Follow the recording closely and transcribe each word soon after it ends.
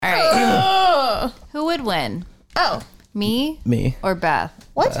would win? Oh. Me or Beth?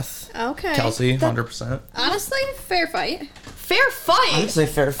 What? Beth. Okay. Kelsey, 100%. Honestly, fair fight. Fair fight? I'd say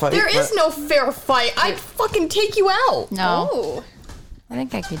fair fight. There is no fair fight. I'd fucking take you out. No. Oh. I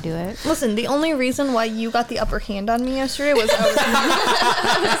think I could do it. Listen, the only reason why you got the upper hand on me yesterday was I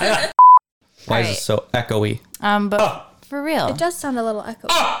was... Why is it so echoey? But for real. It does sound a little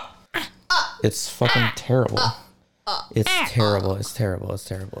echoey. It's fucking terrible. It's terrible. It's terrible. It's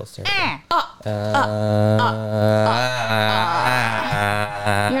terrible. It's terrible.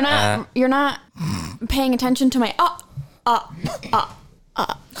 You're not paying attention to my Oh,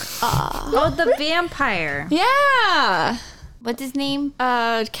 the vampire. Yeah. What's his name?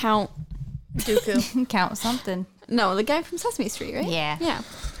 Count Dooku. Count something. No, the guy from Sesame Street, right? Yeah. Yeah.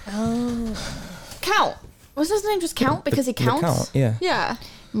 Oh. Count. Was his name just Count because he counts? The count, yeah. Yeah.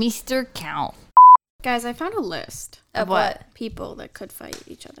 Mr. Count. Guys, I found a list Of what? people that could fight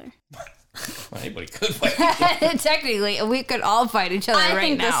each other. Anybody could fight. Technically, we could all fight each other I right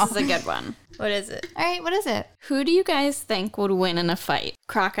think now. this is a good one. What is it? All right, what is it? Who do you guys think would win in a fight?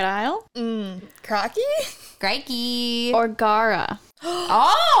 Crocodile Crocky? Crikey. or Gara?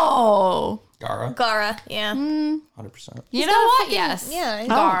 Oh. Gara, Gara, yeah. 100%. You know what? Yes. Yeah.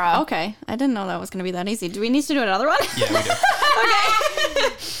 Gara. Oh, okay. I didn't know that was going to be that easy. Do we need to do another one? Yeah, we do.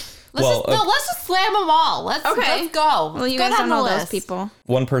 Let's just slam them all. Let's go. Well, you Go guys down don't know the those list. people.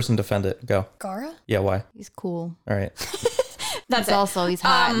 One person defend it. Go. Gara? Yeah, why? He's cool. All right. That's He's also he's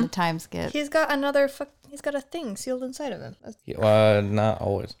hot in the time skip. He's got another he's got a thing sealed inside of him. Not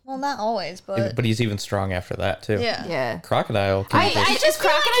always. Well, not always, but... But he's even strong after that, too. Yeah. Yeah. Crocodile can I just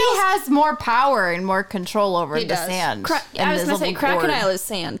feel like he has more power and more control over He the does. sand. I was going to say, Invisible crocodile cord. is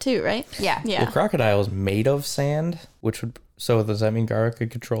sand too, right? Yeah. Yeah. Well, crocodile is made of sand, which would... So does that mean Gara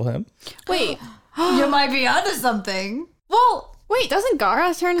could control him? Wait. You might be onto something. Well, wait, doesn't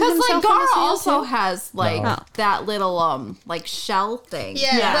Gara turn Because himself like Gara into sand also too? has like No. that little like shell thing.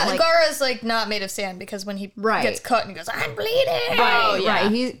 Yeah, but like, Gara's like not made of sand because when he Right. gets cut and he goes, I'm bleeding. Right, Oh, yeah.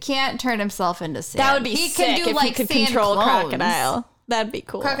 right. He can't turn himself into sand. That would be he sick can do if like he could sand control clones. crocodile. That'd be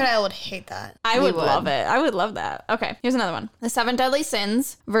cool. Crocodile would hate that. I would would. love it. I would love that. Okay, here's another one. The 7 deadly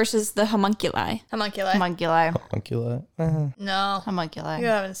sins versus the homunculi. Homunculi. Homunculi. Homuncula. No. Homunculi. You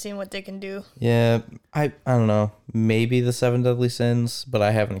haven't seen what they can do. Yeah, I don't know. Maybe the 7 deadly sins, but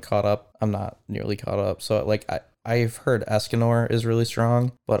I haven't caught up. I'm not nearly caught up. So like I've heard Escanor is really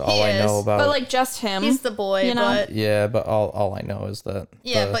strong, but all I know about But like just him. He's the boy, you know? but... yeah, but all I know is that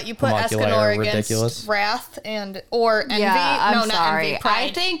but you put homunculi Escanor are against ridiculous. Wrath or Envy. Yeah, I'm no, not sorry. Envy, Pride.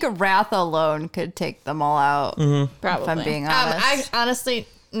 I think Wrath alone could take them all out. Probably. If I'm being honest. I honestly,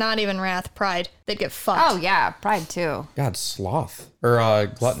 not even Wrath, Pride. They'd get fucked. Oh yeah, Pride too. God, sloth or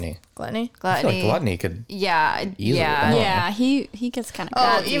gluttony. Gluttony? I feel like gluttony could. Yeah, Easily yeah. win. Yeah, he gets kind of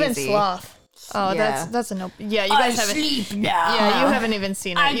Oh, That's even easy. Sloth. Oh, Yeah. that's a no. Yeah, you guys haven't. Sleep now. Yeah, you haven't even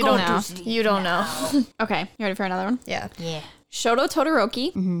seen it. You don't know. sleep You don't know. Okay, you ready for another one? Yeah. Yeah. Shoto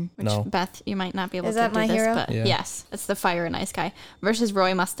Todoroki, which No. Beth, you might not be able Is to that do my this, hero? but Yeah. yes, it's the fire and ice guy versus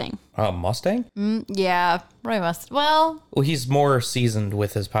Roy Mustang. Mustang? Yeah, Roy must. Well, Well, he's more seasoned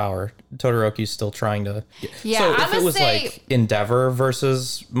with his power. Todoroki's still trying to. Yeah, So I if it would was say- like Endeavor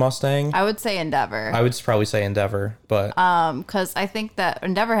versus Mustang, I would say Endeavor. I would probably say Endeavor, but Because I think that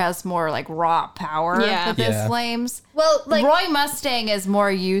Endeavor has more like raw power Yeah. with his Yeah. flames. Well, like Roy Mustang is more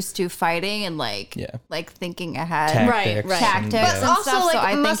used to fighting and like Yeah. like thinking ahead. tactics. right. Tactics and- and also, stuff, like, so I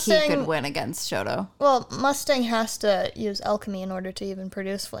think he Mustang- could win against Shoto. well, Mustang has to use alchemy in order to even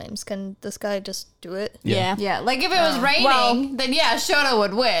produce flames. Can this guy just do it? Yeah. Yeah, like if it was raining, well- then yeah, Shoto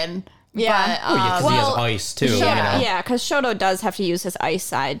would win. Yeah. But, Oh, yeah, because he has ice too. you know? Yeah, because Shoto does have to use his ice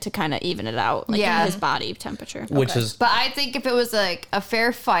side to kind of even it out, like Yeah. his body temperature. Which is But I think if it was like a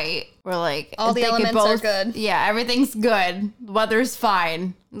fair fight, where like All the they could elements are good. Yeah, everything's good. Weather's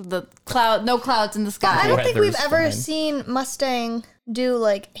fine. The no clouds in the sky. I don't think we've Weather's ever fine. seen Mustang do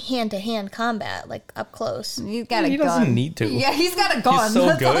like hand-to-hand combat, like up close. He's got a he gun. doesn't need to. Yeah, he's got a gun. so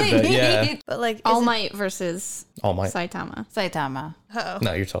That's all good he that- yeah. needs. But like, All Might versus All Might. Saitama. Saitama.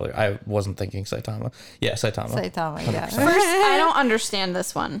 No, you're totally. I wasn't thinking Saitama. Yeah, Saitama. Saitama, yeah. First, I don't understand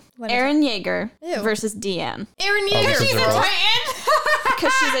this one. Aaron Yeager Ew. versus Deanne. Aaron Oh, Yeager. because She's a they're all- titan.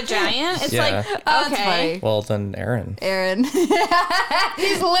 Because she's a giant? It's Yeah. like, Oh, that's okay. funny. Well, then Aaron. Aaron.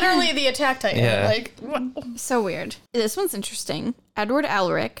 He's literally the attack titan. Yeah. Like, So weird. This one's interesting. Edward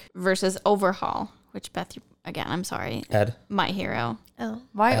Elric versus Overhaul, which Beth, again, I'm sorry. Ed. My hero. oh,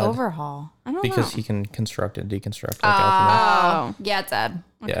 Why overhaul? I don't Because know. he can construct and deconstruct like alchemy. Oh. Yeah, it's Ed.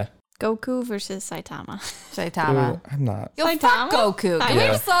 Yeah. Goku versus Saitama. Saitama. Ooh, I'm not. Yo, fuck Saitama? Goku. I Can we know.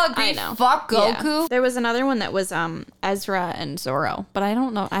 just all I agree? know. Fuck Yeah. Goku. There was another one that was Ezra and Zoro, but I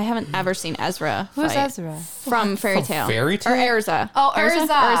don't know. I haven't ever seen Ezra. Who's fight. Ezra? From Fairy Tail? Fairy Tail? Or Erza. Oh,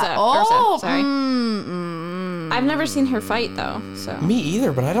 Urza. Oh, Sorry. mm. I've never seen her fight though. So Me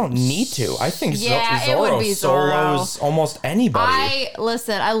either, but I don't need to. I think Yeah, it Zoro would be Zoro. solos almost anybody.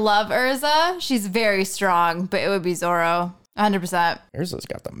 I love Urza. She's very strong, but it would be Zoro. 100%. Urza's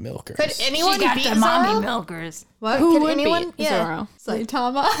got the milkers. Could anyone She got beat the mommy Zoro? milkers. What? who Could would anyone? beat Zoro?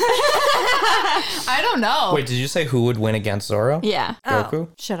 Saitama. I don't know. Wait, did you say who would win against Zoro? Yeah. Goku?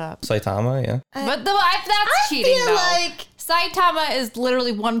 Shut up. Saitama, yeah. But that's I cheating, feel though. like Saitama is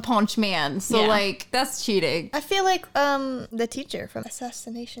literally One Punch Man, so Yeah. like that's cheating. the teacher from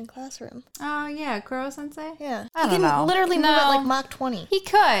Assassination Classroom. Oh yeah, Kuro Sensei. Yeah, I he don't can know. literally move No. at like Mach 20. He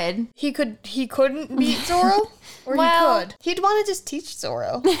could. He couldn't beat Zoro, or Well- he could. He'd want to just teach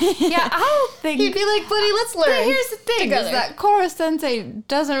Zoro. Yeah, I don't think. He'd be like, "Buddy, let's learn." But here's the thing: together. is that Kuro Sensei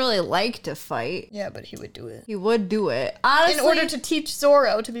doesn't really like to fight. Yeah, but he would do it He would do it honestly in order to teach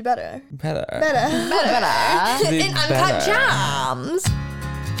Zoro to be better. Better. better. To be In Uncut better. Gems.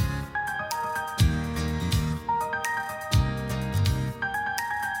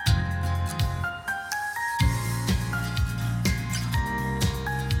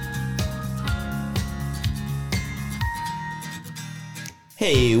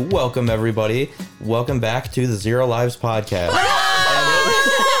 Hey, welcome everybody. Welcome back to the Zero Lives podcast.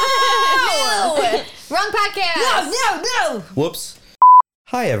 Wrong podcast. No. Whoops.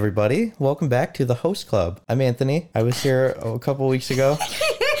 Hi everybody. Welcome back to the Host Club. I'm Anthony. I was here a couple weeks ago.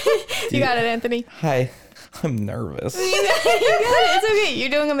 You got it, Anthony. Hi. I'm nervous. You got it. It's okay. You're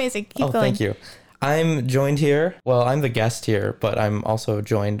doing amazing. Keep going. Thank you. I'm joined here. Well, I'm the guest here, but I'm also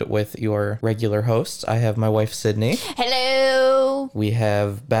joined with your regular hosts. I have my wife, Sydney. Hello. We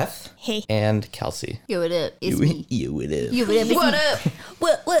have Beth. Hey. And Kelsey. Yo, it up. It's me. You it is. What up?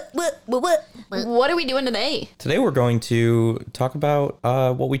 What? What are we doing today? Today we're going to talk about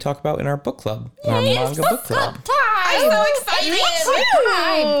what we talk about in our book club. In our manga book club. I'm so excited.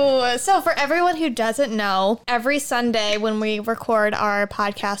 So for everyone who doesn't know, every Sunday when we record our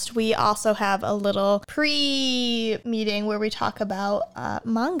podcast, we also have a little pre-meeting where we talk about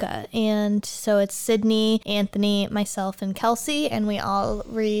manga. And so it's Sydney, Anthony, myself, and Kelsey, and we all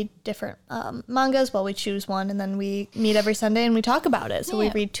read different mangas. Well, we choose one, and then we meet every Sunday and we talk about it. So we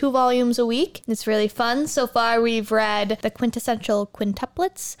read 2 volumes a week. It's really fun. So far, we've read the quintessential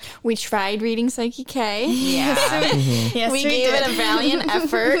quintuplets. We tried reading Psyche K. Yeah. Yes, We gave it a valiant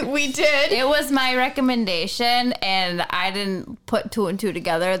effort. We did. It was my recommendation, and I didn't put 2 and 2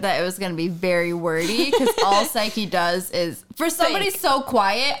 together that it was going to be very wordy because all Psyche does is, for somebody so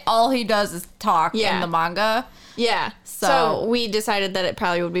quiet, all he does is talk in the manga. Yeah. So we decided that it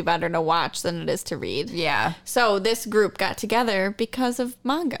probably would be better to watch than it is to read. Yeah. So this group got together because of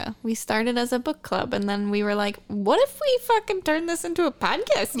manga. We started as a book club, and then we were like, what if we fucking turn this into a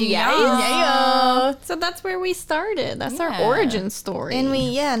podcast, you guys? Yeah. So that's where we started. That's our Yeah. origin story. And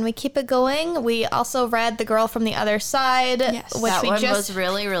we keep it going. We also read The Girl from the Other Side, which That we one just was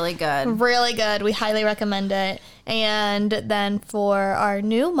really, really good. really good. We highly recommend it. And then for our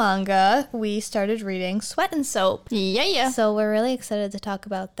new manga, we started reading Sweat and Soap. Yeah. So we're really excited to talk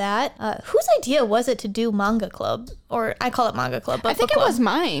about that. Whose idea was it to do manga club? Or I call it manga club, but I think book it club. was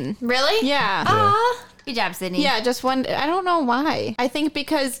mine. Really? Yeah. Good job, Sydney. Yeah, just one. I don't know why. I think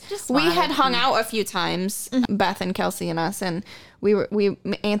because we wanted had hung out a few times, Beth and Kelsey and us, and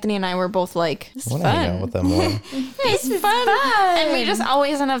Anthony and I were both like, it's I want to hang out fun. with them more. It's fun. And we just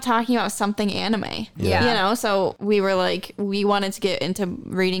always end up talking about something anime. Yeah. You know, so we were like, we wanted to get into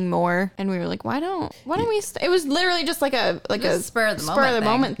reading more, and we were like, why don't we? It was literally just like a spur of the moment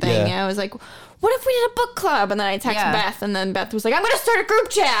moment thing. Yeah. And I was like, what if we did a book club? And then I texted Beth, and then Beth was like, I'm going to start a group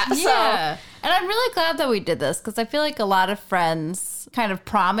chat. Yeah. And I'm really glad that we did this because I feel like a lot of friends kind of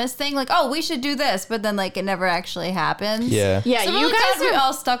promise things like, oh, we should do this, but then like it never actually happens. Yeah. Yeah, So you really guys glad we are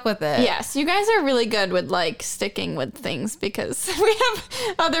all stuck with it. Yes, you guys are really good with like sticking with things because we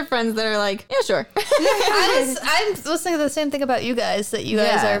have other friends that are like, yeah, sure. I was thinking the same thing about you guys, that you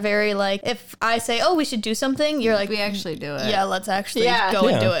guys Yeah. are very like, if I say, oh, we should do something, you're like, We actually do it. yeah, let's actually Yeah. go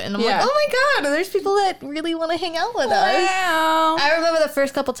and Yeah. do it. And I'm Yeah. like, oh my God, there's people that really want to hang out with us. Wow. I remember the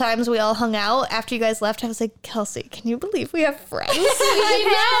first couple times we all hung out after you guys left. I was like, Kelsey, can you believe we have friends?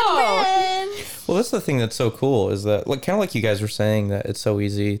 I know. Well, that's the thing that's so cool is that, like, kind of like you guys were saying, that it's so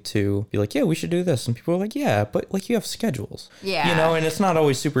easy to be like, yeah, we should do this. And people are like, yeah, but like you have schedules. Yeah. You know, and it's not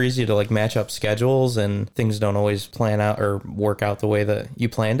always super easy to like match up schedules, and things don't always plan out or work out the way that you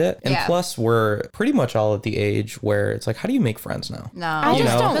planned it. And plus, we're pretty much all at the age where it's like, how do you make friends now? No. I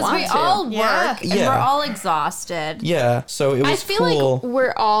just don't Because want we to. all work Yeah. and we're all exhausted. Yeah. So it was I feel cool. like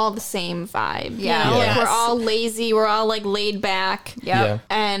we're all the same vibe. Yeah. You know? Yeah. Like we're all lazy. We're all like laid back. Yep. Yeah.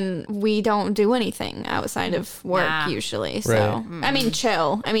 And we don't do anything outside of work Nah. usually. So, Right. I mean,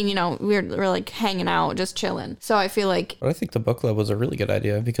 chill. I mean, you know, we're like hanging out, just chilling. So I feel like, But I think the book club was a really good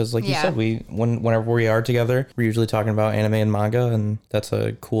idea because, like you Yeah. said, whenever we are together, we're usually talking about anime and manga, and that's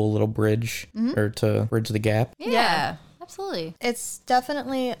a cool little bridge or to bridge the gap. Yeah. Absolutely. It's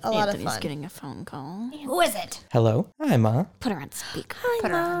definitely a lot of Anthony's fun. getting a phone call. Who is it? Hello, hi Ma. Put her on speaker.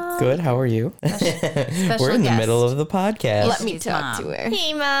 Put her on. Good. How are you? We're in the guest. middle of the podcast. Let me She's talk mom. to her.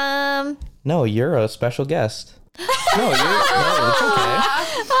 Hey, Mom. No, you're a special guest. No, it's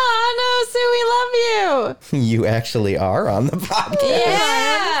Oh, no, Sue, we love you. okay. You actually are on the podcast.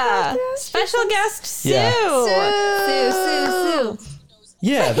 Yeah. Special guest Sue. Yeah. Sue.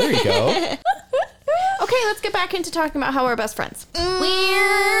 Yeah, there you go. Okay, let's get back into talking about how we're best friends.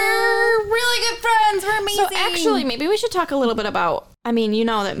 We're really good friends. We're amazing. So actually, maybe we should talk a little bit about, I mean, you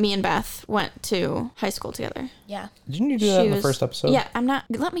know that me and Beth went to high school together. Yeah. Didn't you do that in the first episode? Yeah, I'm not,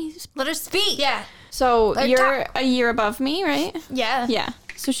 let me, let her speak. Yeah. so Let her you're a year above me, right? Yeah. Yeah.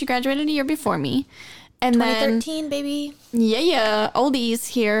 So she graduated a year before me. And then 2013, baby. yeah, oldies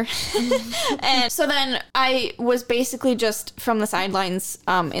here. And so then I was basically just from the sidelines,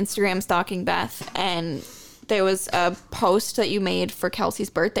 Instagram stalking Beth, and there was a post that you made for Kelsey's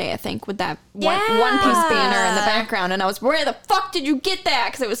birthday, I think, with that one piece banner in the background. And I was, where the fuck did you get that?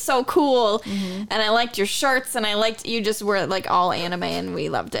 Because it was so cool. And I liked your shirts, and I liked, you just were like all anime, and we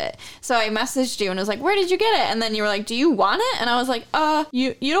loved it. So I messaged you and was like, where did you get it? And then you were like, do you want it? And I was like,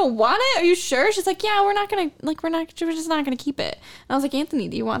 you don't want it? Are you sure? She's like, yeah, we're just not gonna keep it. And I was like, Anthony,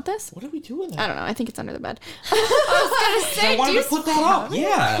 do you want this? What do we do with I that? don't know. I think it's under the bed. I wanted to put that up.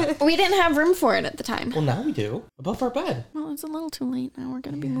 Yeah. We didn't have room for it at the time. Well, now we do. Above our bed. Well, it's a little too late now. We're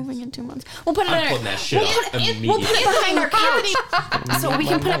going to be moving in 2 months. We'll put it I'm in putting that shit up immediately. We'll put it behind our couch. So we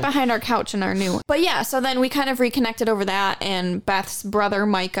can put it behind our couch in our new one. But yeah, so then we kind of reconnected over that, and Beth's brother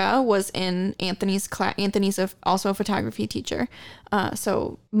Micah was in Anthony's class. Anthony's also a photography teacher.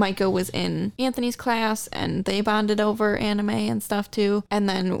 So Micah was in Anthony's class, and they bonded over anime and stuff too. And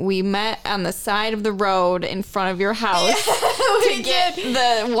then we met on the side of the road in front of your house to get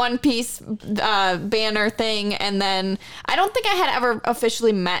the One Piece banner thing. And then I don't think I had ever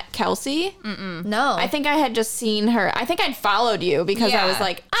officially met Kelsey. No. I think I had just seen her. I think I'd followed you because I was Yeah.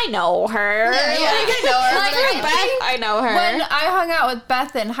 like, I know her. Yeah, I know her. Like, But I know her. When I hung out with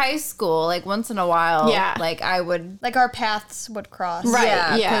Beth in high school, like once in a while, Yeah. like I would, like our paths would cross. Right,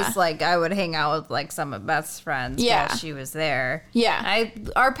 yeah, yeah. because like I would hang out with like some of Beth's friends Yeah. while she was there. Yeah.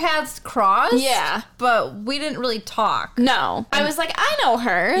 Our paths crossed. Yeah. but we didn't really talk. No. I was like, I know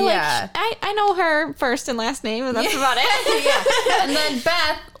her. Yeah. Like, I know her first and last name, and that's about it. Yeah, and then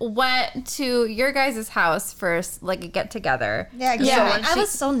Beth went to your guys' house first, like a get together. Yeah. Yeah. I was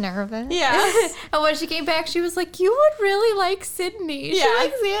so nervous. Yeah. And when she came back, she was like, "You would really like Sydney. She Yeah.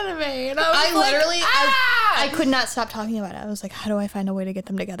 likes anime." And I was I like, literally, "Ah!" I could not stop talking about it. I was like, how do I find a way to get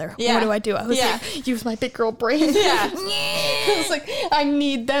them together? Yeah. What do I do? I was Yeah. like, use my big girl brain. Yeah. I was like, I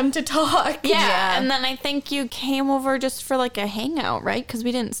need them to talk. Yeah. And then I think you came over just for like a hangout, right? Because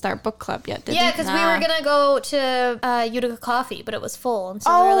we didn't start book club yet, did we? Yeah, because we Nah. were going to go to Utica Coffee, but it was full. And so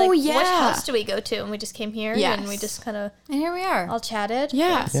we Oh, were like, yeah. which house do we go to? And we just came here Yes. and we just kind of And here we are. all chatted.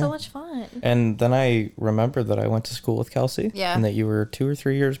 Yeah. It was so much fun. And then I remembered that I went to school with Kelsey. Yeah. And that you were 2 or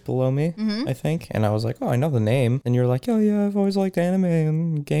 3 years below me, I think. And I was like, oh, I know the name. And you're like, oh, yeah, I've always liked anime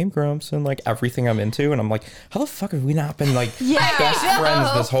and Game Grumps and like everything I'm into. And I'm like, how the fuck have we not been like best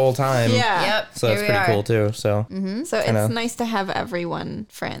friends this whole time? Yeah. Yep. So that's here we pretty are. cool too. So So Kinda- it's nice to have everyone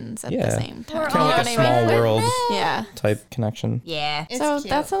friends at Yeah. the same time. kind of like a small world Yeah. type connection. Yeah. So cute.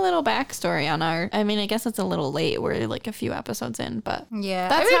 that's a little backstory on our. I mean, I guess it's a little late. We're like a few episodes in, but Yeah.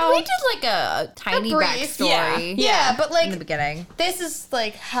 That's I mean, how- we did like a tiny brief, backstory. Yeah, but In the like, beginning. this is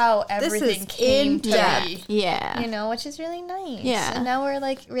like how everything is came to in-depth. be. community. Yeah. You know, which is really nice. Yeah. And now we're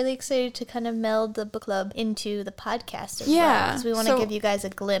like really excited to kind of meld the book club into the podcast as well. Yeah. Because we want to give you guys a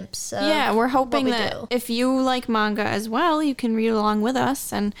glimpse of we're hoping what we that do. if you like manga as well, you can read along with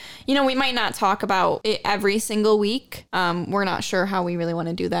us. And, you know, we might not talk about it every single week. We're not sure how we really want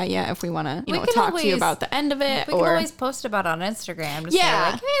to do that yet. If we want to, you know, talk to you about the end of it. We can always post about it on Instagram to say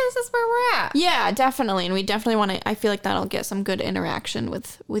like, hey, this is where we're at. Yeah, definitely. And we definitely want to, I feel like that'll get some good interaction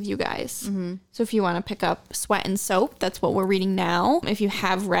with you guys. Mm-hmm. So if you want to pick up Sweat and Soap, that's what we're reading now. If you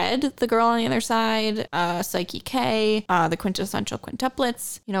have read The Girl on the Other Side, Psyche K, the Quintessential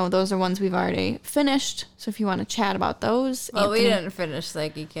Quintuplets, you know, those are ones we've already finished. So if you want to chat about those. Well, we didn't finish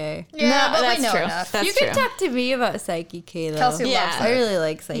Psyche K. Yeah, No, but that's we know true. enough. That's You true. can talk to me about Psyche K though. Kelsey loves Yeah. it. I really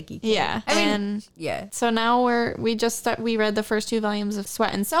like Psyche K. Yeah. I mean, And yeah. so now we read the first 2 volumes of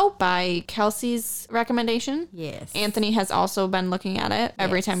Sweat and Soap by Kelsey's recommendation. Yes. Anthony has also been looking at it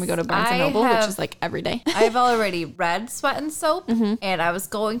every Yes. time we go to Barnes I and Noble, which have- is like every day. I've already read Sweat and Soap, and I was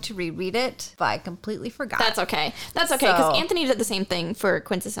going to reread it, but I completely forgot. That's okay. That's okay, because So- Anthony did the same thing for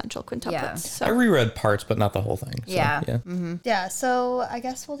Quintessential Quintuplets. Yeah. So I reread parts, but not the whole thing. So, Yeah. Yeah. Yeah, so I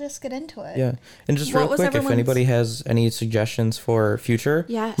guess we'll just get into it. Yeah. And just What real was quick, if everyone's- anybody has any suggestions for future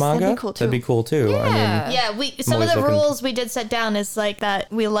Yes, that'd manga, be cool, too. that'd be cool too. I mean, Yeah, some of always the looking- rules we did set down is like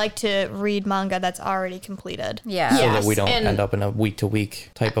that we like to read manga that's already completed. Yeah. so Yeah. that we don't and- end up in a week to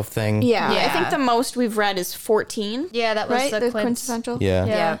week type of thing. yeah, I Yeah. think the most we've read is 14. Yeah, that was Right? the The quints. Quintessential Yeah.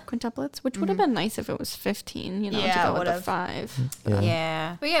 Yeah. Quintuplets, which would have been nice if it was 15, you know, Yeah, to it go with the would've. 5.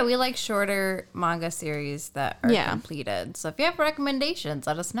 Yeah. But yeah, we like shorter manga series that are Yeah. completed. So if you have recommendations,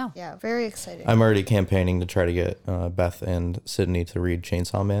 let us know. Yeah, very exciting. I'm already campaigning to try to get Beth and Sydney to read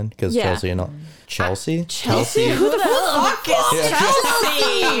Chainsaw Man because Yeah. Chelsea and Chelsea? Who the fuck is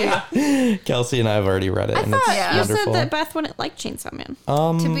Chelsea? Kelsey and I have already read it, and it's Yeah. You wonderful. said that Beth wouldn't like Chainsaw Man.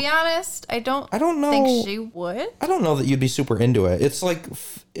 To be honest, I don't know. think she would. I don't know that you'd be super into it. It's like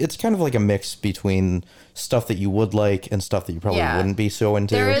it's kind of like a mix between stuff that you would like and stuff that you probably Yeah. wouldn't be so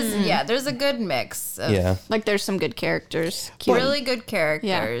into. There is, there's a good mix of Yeah. Like, there's some good characters. Cute. really good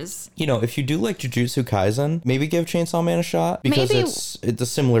characters. You know, if you do like Jujutsu Kaisen, maybe give Chainsaw Man a shot because Maybe- it's a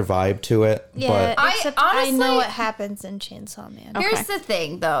similar vibe to it. Yeah, but except I I know honestly- what happens in Chainsaw Man. Okay. Here's the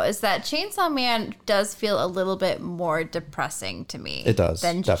thing, though, is that Chainsaw Man does feel a little bit more depressing to me. It does,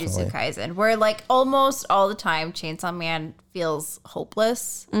 than definitely. Jujutsu Kaisen, where like almost all the time Chainsaw Man feels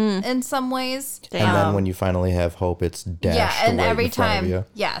hopeless in some ways. and then when you finally have hope, it's dashed Yeah, and away every in front of time, you.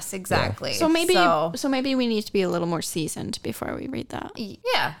 yes, exactly. So maybe we need to be a little more seasoned before we read that,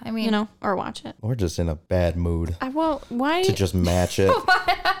 yeah, I mean, you know, or watch it. Or just in a bad mood Why? to just match it.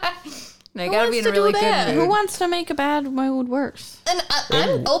 no, you gotta be in wants a to do really that? good Who mood. wants to make a bad mood worse? And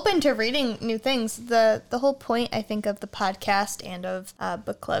I'm open to reading new things. The whole point, I think, of the podcast and of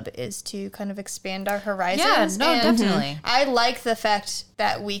book club is to kind of expand our horizons. Yeah, no, and definitely. I like the fact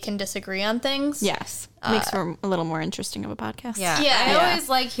that we can disagree on things. Yes, makes for a little more interesting of a podcast. Yeah, Yeah. I Yeah. always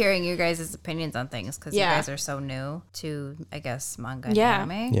like hearing you guys' opinions on things because Yeah. you guys are so new to, I guess, manga and Yeah.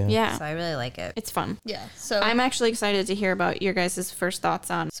 anime. Yeah. Yeah. So I really like it. It's fun. Yeah. So I'm actually excited to hear about your guys' first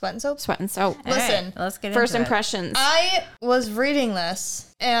thoughts on Sweat and Soap. Sweat and Soap. All right, Listen, let's get First into it. impressions. I was reading this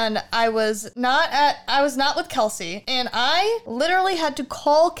and I was not with Kelsey, and I literally had to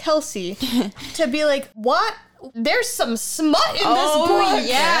call Kelsey to be like, what? There's some smut in this book.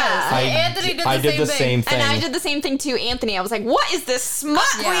 yeah. Anthony did I the did same the thing. same thing. And I did the same thing too, Anthony. I was like, what is this smut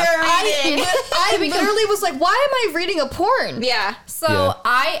we are reading? I literally was like, why am I reading a porn? yeah. So Yeah.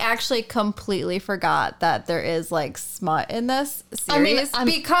 I actually completely forgot that there is like smut in this series I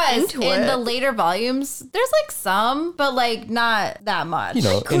mean, I'm because into in it. the later volumes there's like some, but like not that much. You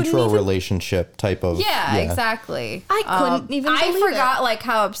know, couldn't intro even- relationship type of. Yeah, exactly. I couldn't even I believe forgot like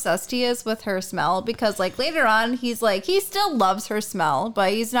how obsessed he is with her smell because like later on he's like he still loves her smell,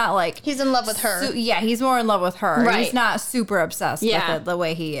 but he's not like He's in love with her. yeah, he's more in love with her. Right. He's not super obsessed Yeah. with it the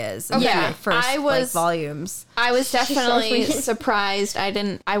way he is. In Yeah. the first I like, was- volumes. I was definitely sweet. surprised. I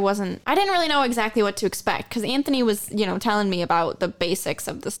didn't really know exactly what to expect because Anthony was, you know, telling me about the basics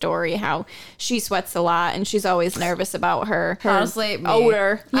of the story, how she sweats a lot and she's always nervous about her Honestly, me.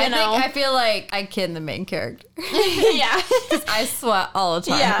 odor. I feel like I kid the main character. yeah. I sweat all the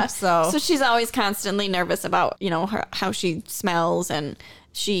time. Yeah. So she's always constantly nervous about, you know, how she smells and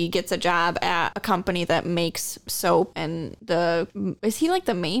she gets a job at a company that makes soap, and is he like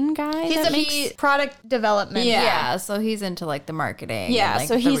the main guy? He's product development. Yeah, so he's into like the marketing. Yeah, and, like,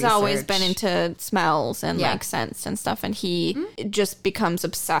 so the he's always research. been into smells and like scents and stuff, and he just becomes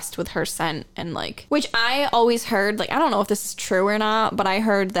obsessed with her scent, and like, which I always heard, like, I don't know if this is true or not, but I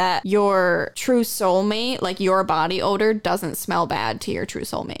heard that your true soulmate, like your body odor doesn't smell bad to your true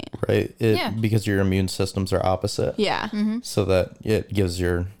soulmate. Right. Because your immune systems are opposite. Yeah. So that it gives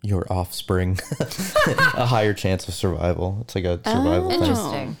your offspring a higher chance of survival. It's like a survival thing.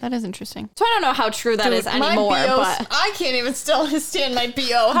 Interesting. That is interesting. So I don't know how true that is my anymore, BO's but I can't even still stand my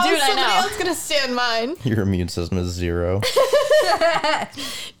BO. How Dude, is I somebody know. else gonna stand mine? Your immune system is 0.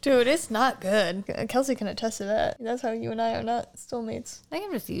 Dude, it's not good. Kelsey can attest to that. That's how you and I are not soulmates. I think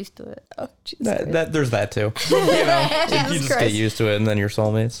I'm just used to it. Oh, Jesus. There's that too. You know, you just get Christ. used to it, and then you're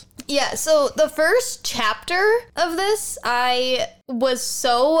soulmates. Yeah, so the first chapter of this, I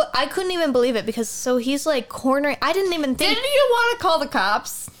couldn't even believe it because he's like cornering. I didn't even think. Didn't you want to call the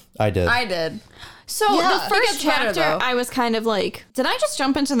cops? I did. I did. so Yeah. the first It gets better, chapter, though. I was kind of like, did I just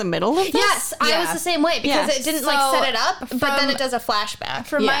jump into the middle of this? Yes, I was Yeah. the same way because Yeah. it didn't So, like set it up, but then from- it does a flashback.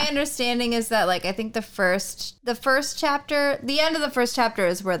 From my Yeah. understanding is that like I think the first chapter, the end of the first chapter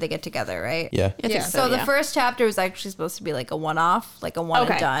is where they get together, right? Yeah. I think Yeah. So the yeah. first chapter was actually supposed to be like a one-off, like a one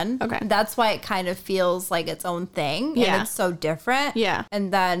Okay. and done. Okay. That's why it kind of feels like its own thing. Yeah. And it's so different. Yeah.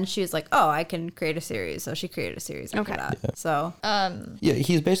 And then she was like, oh, I can create a series. So she created a series after Okay. that. So Yeah,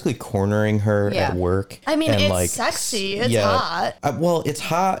 he's basically cornering her Yeah. at work. I mean, and, it's like, sexy. It's hot. Well, it's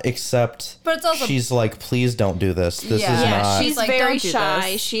hot, except But it's also- she's like, please don't do this. This Yeah. is Yeah, not. she's like, very "Don't do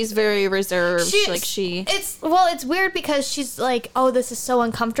shy. this." She's very reserved. It's weird because she's like, oh, this is so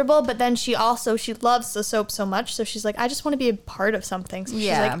uncomfortable, but then she loves the soap so much, so she's like, I just want to be a part of something. So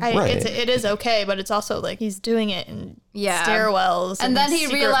Yeah. she's like, Right. it is okay, but it's also like he's doing it in Yeah. stairwells, and then he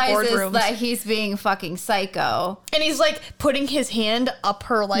secret realizes boardrooms. that he's being fucking psycho. And he's like putting his hand up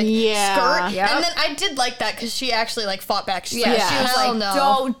her like Yeah. skirt, Yep. and then I did like that because she actually like fought back. She's Yeah. like, She was hell like, no.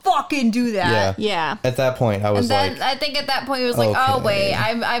 don't fucking do that. yeah. Yeah. At that point, I was And then like, I think at that point he was like, "Oh Okay. wait,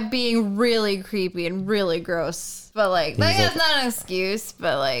 I'm being really creepy and really gross." But like, He's that's like- not an excuse.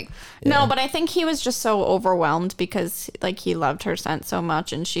 But like, No, but I think he was just so overwhelmed because like he loved her scent so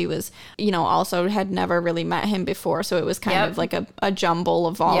much, and she was, also had never really met him before, so it was kind Yep. of like a jumble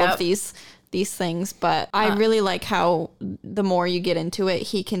of all Yep. of these things. But I really like how the more you get into it,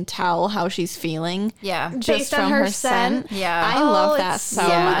 he can tell how she's feeling. yeah, Just Based on from her scent? Yeah. I Oh, love that it's so so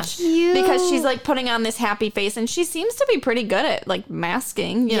much cute. because she's like putting on this happy face, and she seems to be pretty good at like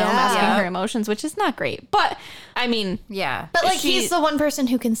masking, Yeah. masking Yeah. her emotions, which is not great. But I mean, yeah. But like She- he's the one person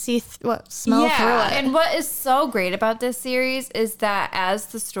who can smell Yeah, through it. And what is so great about this series is that as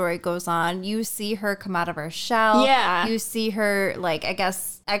the story goes on, you see her come out of her shell. Yeah. You see her, like, I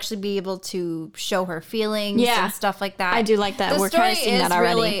guess, actually be able to show her feelings Yeah. and stuff like that. I do like that. The We're story kinda seeing is that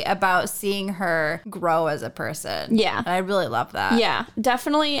already. really about seeing her grow as a person. Yeah. And I really love that. yeah,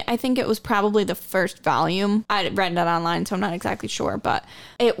 definitely. I think it was probably the first volume. I read that online, so I'm not exactly sure, but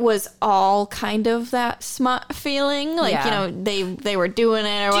it was all kind of that smut feeling. Like, Yeah. they were doing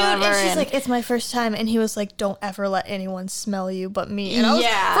it or Dude, whatever. and she's and- like, it's my first time, and he was like, don't ever let anyone smell you but me. And I was,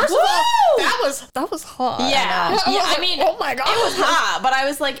 Yeah. first of all, Woo! that was hot. yeah, I was yeah. like, I mean, oh my god, it was hot, but I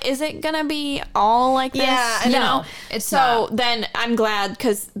was like, is it gonna be all like this? Yeah, I You know. It's so not. then I'm glad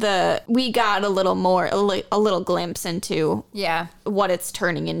because we got a little more, a little glimpse into Yeah. what it's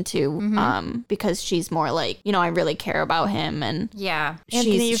turning into, because she's more like, I really care about him, and Yeah.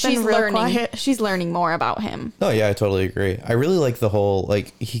 Anthony, you've been real learning. quiet. She's learning more about him. oh yeah, I totally agree. I really like the whole,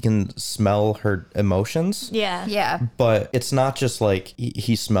 like, he can smell her emotions. yeah, Yeah. But it's not just like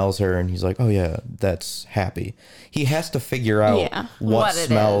he smells her and he's like, oh yeah, that's happy. He has to figure out Yeah. what What it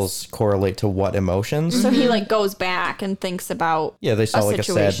smells correlate to what emotions. So he like goes back and thinks about Yeah, they saw like a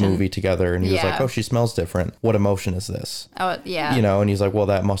sad situation. movie together and he was Yeah. like, oh, she smells different. What emotion is this? Oh, yeah. And he's like, well,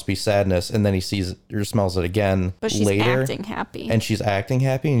 that must be sadness. And then he sees or smells it again but she's later. acting happy. And she's acting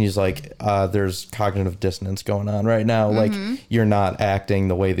happy, and he's like, there's cognitive dissonance going on right now. Like, you're not acting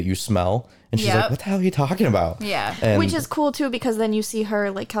the way that you smell. And she's Yep. like, what the hell are you talking about? Yeah. And Which is cool too, because then you see her,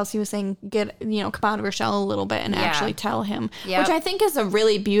 like Kelsey was saying, come out of her shell a little bit and Yeah. actually tell him, Yep. which I think is a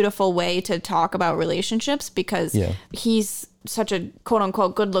really beautiful way to talk about relationships, because Yeah. he's such a quote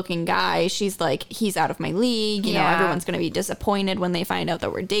unquote good looking guy. She's like, he's out of my league. You know, Yeah. everyone's going to be disappointed when they find out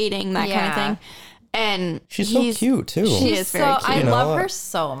that we're dating, that kind of Yeah. thing. And she's so cute, too. She is very cute. I You know, love her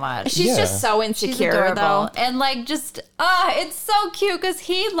so much. She's Yeah. just so She's insecure, adorable. though. And like, just, it's so cute because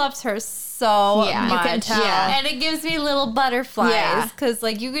he loves her so so much. You can tell. Yeah. And it gives me little butterflies because,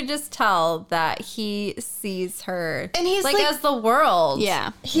 like, you could just tell that he sees her And he's, like like- as the world.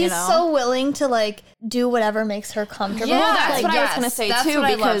 Yeah. He's so willing to like do whatever makes her comfortable. Yeah, Well, that's like, what I was yes, gonna say that's too, what I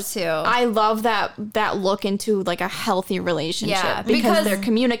love, because too. I love that look into like a healthy relationship Yeah, because because- they're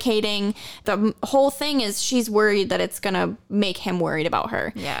communicating. The whole thing is she's worried that it's gonna make him worried about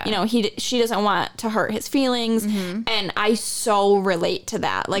her. Yeah. You know, she doesn't want to hurt his feelings, and I so relate to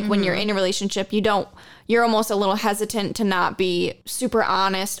that. Like when you're in a relationship, you're almost a little hesitant to not be super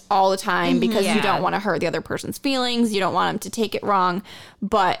honest all the time because you don't want to hurt the other person's feelings. You don't want him to take it wrong.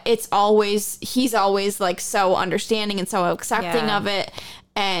 But he's always like so understanding and so accepting of it.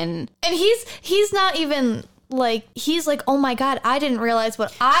 And he's not even like, he's like, oh my God, I didn't realize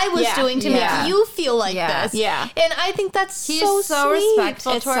what I was doing to make you feel like this. Yeah. And I think that's He's so sweet.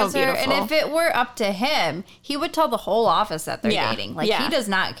 Respectful It's so towards her. beautiful. And if it were up to him, he would tell the whole office that they're dating. Like, he does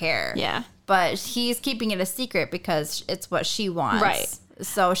not care. Yeah. But he's keeping it a secret because it's what she wants. Right.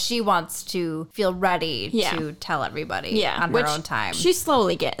 So she wants to feel ready to tell everybody on her own time. She's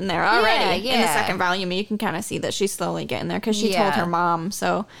slowly getting there already. In the yeah. second volume, you can kind of see that she's slowly getting there because she told her mom.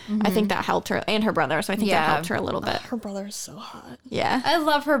 So I think that helped her, and her brother. So I think that helped her a little bit. Her brother is so hot. Yeah. I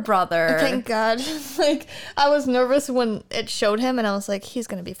love her brother. Thank God. Like, I was nervous when it showed him, and I was like, he's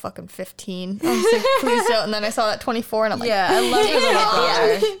gonna be fucking 15. I was like, please don't. And then I saw that 24, and I'm like, Yeah, I love her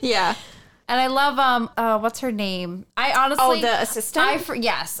little brother. Yeah. And I love what's her name? I honestly the assistant?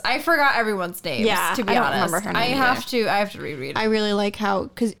 I forgot everyone's names. Yeah, to be I don't honest. remember her name I have to reread it. I really like how,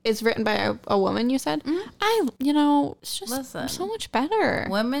 because it's written by a woman, you said? It's just Listen. so much better.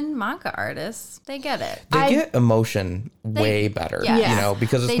 Women manga artists, they get it. They get emotion way better, yes. you know,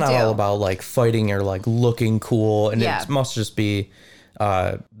 because it's They not do. all about like fighting or like looking cool, and Yeah. it must just be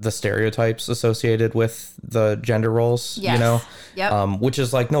the stereotypes associated with the gender roles, you Yes. know, Yep. which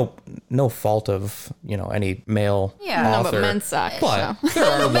is like no fault of, you know, any male Yeah. No, author. but men suck. But so. there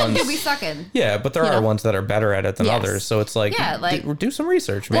are Men ones, do be sucking. yeah, but there are ones that are better at it than Yes. others. So it's like, Yeah, like- do some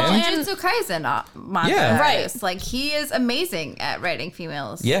research, man. Well, Jujutsu Kaisen manga Yeah. artist, like he is amazing at writing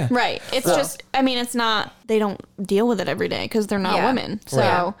females. yeah, Right. It's just, I mean, it's not, they don't deal with it every day because they're not Yeah. women. So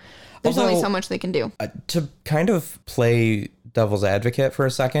Right. there's only Although- so much they can do. To kind of play devil's advocate for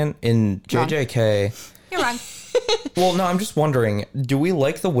a second, in JJK, You're wrong. well, no, I'm just wondering, do we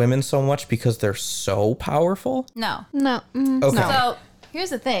like the women so much because they're so powerful? No. No. Okay. So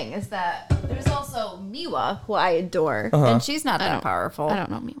here's the thing: is that there's also Miwa, who I adore, and she's not that powerful. I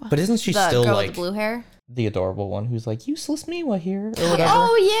don't know Miwa. But isn't she The still girl like with the blue hair. the adorable one who's like useless Miwa here or whatever?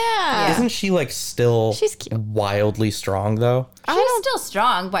 Oh, yeah. Isn't she like still She's cute. wildly strong though? She's still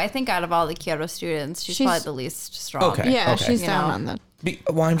strong, but I think out of all the Kyoto students, she's probably the least strong. Okay. Yeah, okay. she's You down know. on the.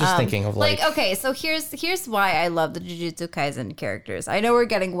 Well, I'm just thinking of like, okay, so here's why I love the Jujutsu Kaisen characters. I know we're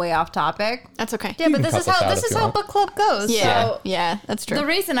getting way off topic. That's okay. yeah, but can this cut is this how out this if is you how want. book club goes. Yeah. So Yeah, that's true. The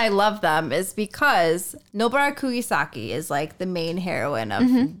reason I love them is because Nobara Kugisaki is like the main heroine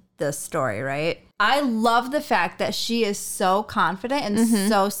of the story, right? I love the fact that she is so confident and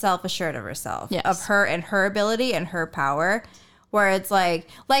so self-assured of herself, Yes. of her and her ability and her power. Where it's like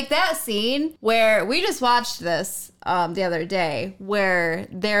that scene where we just watched this the other day, where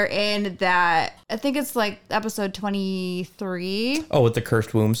they're in that, I think it's like episode 23. oh, with the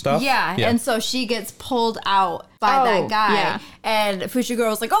cursed womb stuff. Yeah, and so she gets pulled out by that guy, yeah. and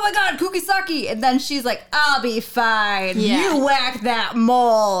Fushigoro's like, "Oh my god, Kugisaki!" And then she's like, "I'll be fine. Yeah. You whack that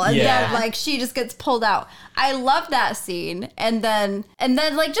mole." And Yeah. then like she just gets pulled out. I love that scene, and then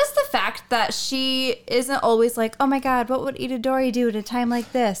like just the fact that she isn't always like, "Oh my god, what would Itadori do at a time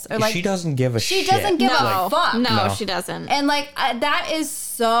like this?" Or like she doesn't give a shit. she doesn't give no, a fuck. no, No. she doesn't. And like that is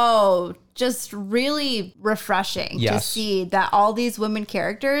so just really refreshing to Yes. see that all these women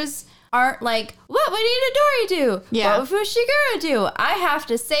characters aren't like, what would Itadori do? Yeah. What would Fushiguro do? I have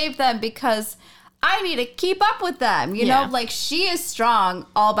to save them because I need to keep up with them. You Yeah. know, like she is strong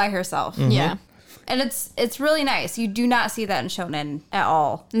all by herself. Yeah. And it's really nice. You do not see that in shonen at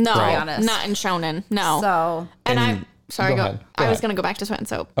all. No, to be honest. not in shonen. No. So and I, And- sorry, go go. ahead. Go I was ahead. going to go back to Sweat and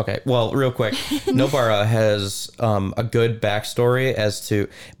Soap. Okay, well, real quick, Nobara has a good backstory as to,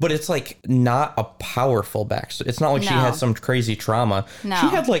 but it's like not a powerful backstory. It's not like she No. had some crazy trauma. No. She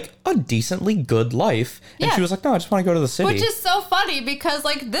had like a decently good life, and Yeah. she was like, "No, I just want to go to the city." which is so funny because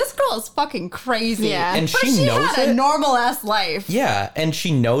like this girl is fucking crazy. Yeah. And but she knows had a it. normal ass life. Yeah, and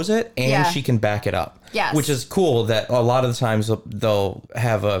she knows it, and Yeah. she can back it up. Yes. Which is cool that a lot of the times they'll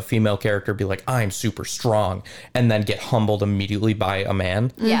have a female character be like, I'm super strong, and then get humbled immediately by a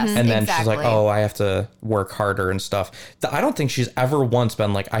man. Yes, And then she's exactly. like, oh, I have to work harder and stuff. I don't think she's ever once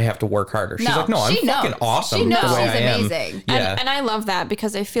been like, I have to work harder. She's like, no, I'm fucking awesome. She knows the way she's I am. amazing. Yeah. And I love that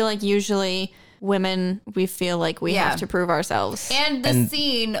because I feel like usually women, we feel like we have to prove ourselves. And the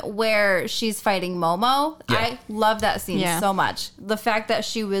scene where she's fighting Momo, I love that scene so much. The fact that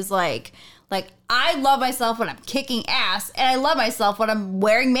she was like, I love myself when I'm kicking ass, and I love myself when I'm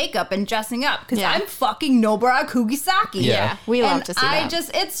wearing makeup and dressing up because I'm fucking Nobara Kugisaki. Yeah. We love to see that.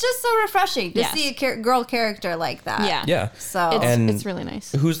 It's just so refreshing to see a girl character like that. Yeah. Yeah. So It's really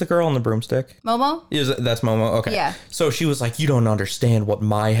nice. Who's the girl on the broomstick? Momo? That's Momo? Okay. Yeah. So she was like, you don't understand what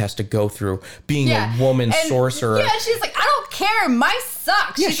Mai has to go through being a woman And, sorcerer. Yeah, she's like, I don't care. My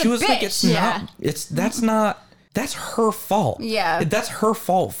sucks. Yeah, She's she was a bitch. like, that's her fault. Yeah. That's her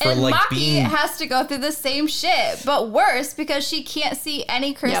fault for And like Maki being. has to go through the same shit, but worse because she can't see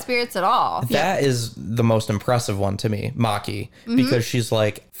any cursed spirits at all. That is the most impressive one to me, Maki, because she's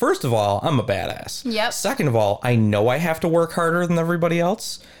like, first of all, I'm a badass. Yep. Second of all, I know I have to work harder than everybody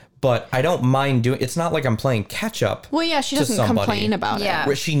else, but I don't mind doing. It's not like I'm playing catch up. Well, yeah, she to doesn't somebody. complain about Yeah. it.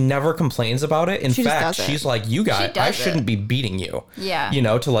 Where she never complains about it. In She just fact, does it. she's like, you guys, does I it. shouldn't be beating you. Yeah. You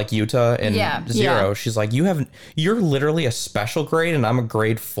know, to like Yuta and Zero. Yeah. She's like, you're literally a special grade and I'm a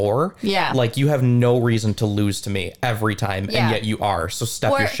grade 4. Yeah. Like you have no reason to lose to me every time. Yeah. And yet you are. So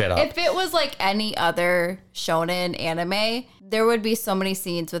step Or your shit up. if it was like any other shonen anime, there would be so many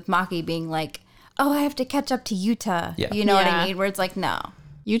scenes with Maki being like, oh, I have to catch up to Yuta. Yeah. You know what Yeah. I mean? Where it's like, no.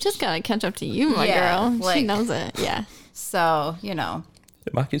 You just gotta catch up to you, my Yeah, girl. She like- knows it. Yeah. So, you know.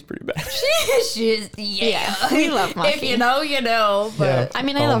 Maki's pretty bad. She's, We love Maki. If you know, you know. But Yeah. I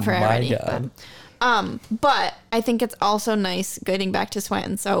mean, I love her my already. God. But I think it's also nice getting back to Sweat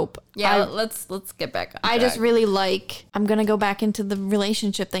and Soap. yeah, let's get back on I just track. really like. I'm gonna go back into the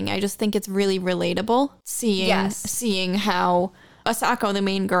relationship thing. I just think it's really relatable. Seeing how Asako, the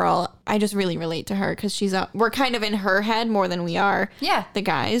main girl, I just really relate to her because we're kind of in her head more than we are. Yeah. The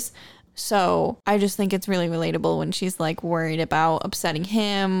guys. So I just think it's really relatable when she's like worried about upsetting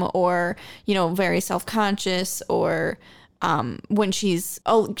him, or very self-conscious, or when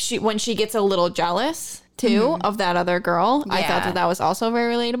she gets a little jealous too of that other girl. I thought Yeah. that was also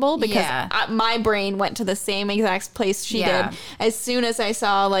very relatable because my brain went to the same exact place she did as soon as I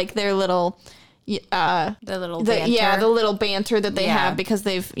saw like their little the little banter. the little banter that they Yeah. have because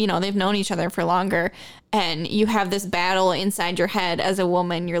they've known each other for longer, and you have this battle inside your head as a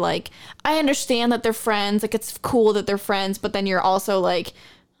woman. You're like, I understand that they're friends, like it's cool that they're friends, but then you're also like,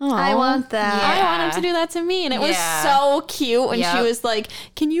 oh, I want that. I want him to do that to me. And it was Yeah. so cute when she Yep. was like,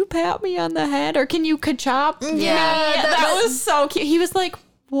 can you pat me on the head, or can you ka-chop me? Yeah. That was so cute. He was like,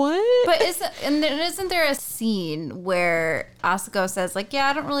 what? But isn't there a scene where Asako says like, yeah,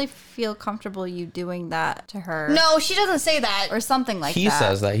 I don't really feel comfortable you doing that to her? No, she doesn't say that. Or something like He that.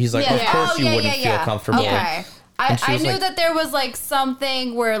 says that. He's like, Yeah. of course you wouldn't feel comfortable. Okay. And she I was knew like- that there was like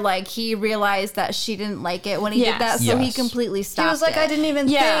something where like he realized that she didn't like it when he Yes. did that, so he Yes. completely stopped. He was like, it. I didn't even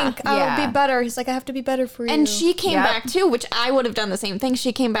Yeah. think I Yeah. would be better. He's like, I have to be better for you. And she came Yep. back too, which I would have done the same thing.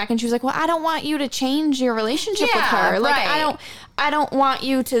 She came back and she was like, well, I don't want you to change your relationship with Yeah, her. Like, right. I don't want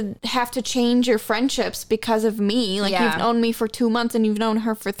you to have to change your friendships because of me. Like, Yeah. you've known me for 2 months and you've known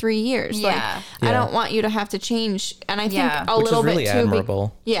her for 3 years. Yeah. Like, I Yeah. don't want you to have to change. And I think Yeah. a Which little is really bit too.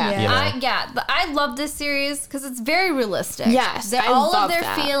 admirable. Yeah. Yeah. You know? I love this series because it's very realistic. Yes, I all love of their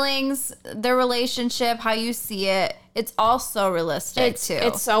that. feelings, their relationship, how you see it, it's all so realistic too.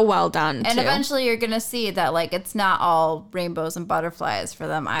 It's so well done. and too. eventually you're gonna see that like it's not all rainbows and butterflies for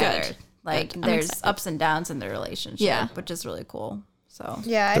them either. Good. Like Good. I'm there's excited. ups and downs in their relationship, Yeah. which is really cool. So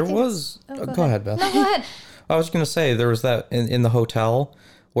yeah, I There think was. Go ahead, Beth. go ahead. I was going to say, there was that in the hotel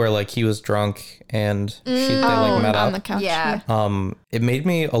where like he was drunk and they like met on the up. couch. Yeah. It made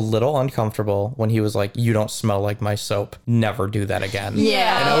me a little uncomfortable when he was like, you don't smell like my soap. Never do that again.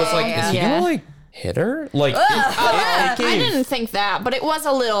 Yeah. And I was like, is he Yeah. going to like hit her? Like, it I gave- didn't think that, but it was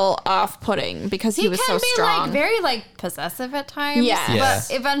a little off-putting because he was can so be strong. like very like possessive at times. Yeah. Yeah.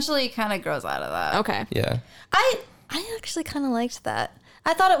 But eventually kind of grows out of that. Okay. Yeah. I actually kind of liked that.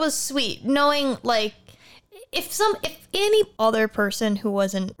 I thought it was sweet knowing like if any other person who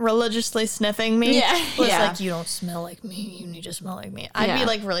wasn't religiously sniffing me Yeah. was Yeah. like, you don't smell like me, you need to smell like me, I'd Yeah. be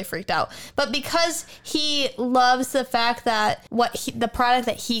like really freaked out. But because he loves the fact that the product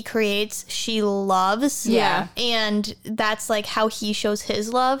that he creates, she loves. Yeah. And that's like how he shows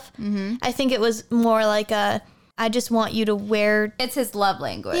his love. I think it was more like I just want you to wear. It's his love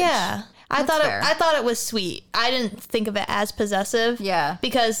language. Yeah. I thought it was sweet. I didn't think of it as possessive. Yeah.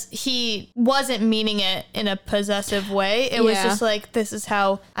 Because he wasn't meaning it in a possessive way. It was just like, this is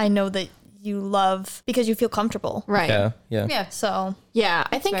how I know that you love because you feel comfortable. Right. Yeah. So Yeah,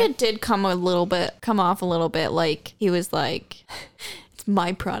 I think it did come off a little bit like he was like, it's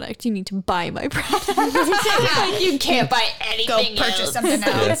my product. You need to buy my product. Like, you can't buy anything. Go purchase something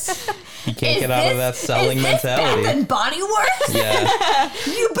else. You can't get out of that selling mentality. Bath and Body Works? Yeah.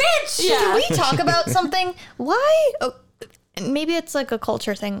 You bitch! Yeah. Can we talk about something? Why? Oh, maybe it's like a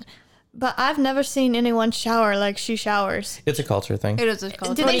culture thing, but I've never seen anyone shower like she showers. It's a culture thing. It is a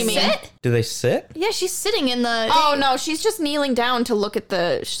culture. Do they sit? Do they sit? Yeah, she's sitting in the. Oh, no, she's just kneeling down to look at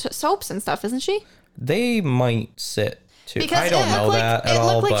the soaps and stuff, isn't she? They might sit too. Because I don't know that at all.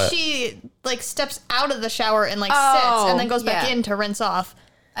 It looked like but she like steps out of the shower and like sits and then goes back in to rinse off.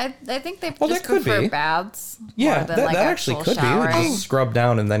 I think they Well, just that could prefer be. baths. yeah, more than, that like, actually actual could be. showering. Just scrub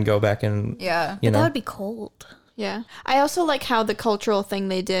down and then go back and Yeah. you That know. would be cold. Yeah. I also like how the cultural thing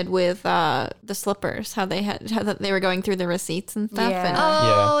they did with the slippers, how they were going through the receipts and stuff. Yeah. And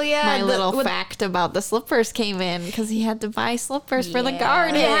Oh yeah, my little fact about the slippers came in because he had to buy slippers for the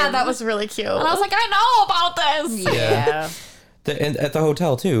garden. Yeah, that was really cute. And I was like, I know about this. Yeah. And at the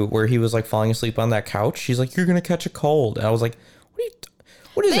hotel too, where he was like falling asleep on that couch. She's like, "You're gonna catch a cold," and I was like,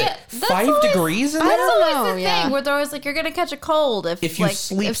 "What is it? that's 5 always- degrees in That's there?" always know, the yeah. thing where they're always like, you're gonna catch a cold If you like,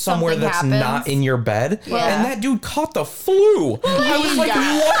 sleep if somewhere something that's happens. not in your bed, Yeah. and that dude caught the flu. I was like,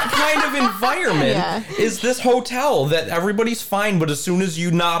 what kind of environment Yeah. is this hotel that everybody's fine, but as soon as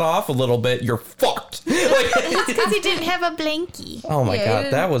you nod off a little bit, you're fucked. Like, because he didn't have a blankie. oh my Yeah,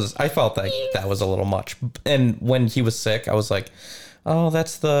 God, I felt like that was a little much. And when he was sick, I was like, oh,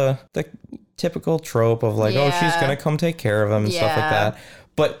 that's the typical trope of like, oh, she's Yeah. gonna come take care of him and stuff like Yeah. that.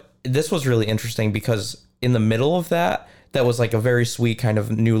 But this was really interesting because in the middle of that was like a very sweet kind of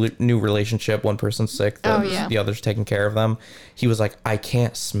new relationship. One person's sick, the other's taking care of them. He was like, I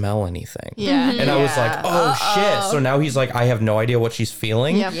can't smell anything. Yeah. And I was like, oh shit. So now he's like, I have no idea what she's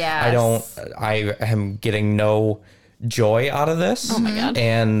feeling. Yep. Yes. I am getting no joy out of this. Oh my God.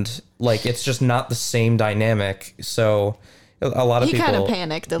 And like, it's just not the same dynamic. So a lot of He people kind of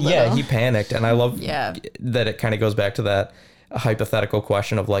panicked a little. Yeah, he panicked. And I love Yeah. that it kind of goes back to that hypothetical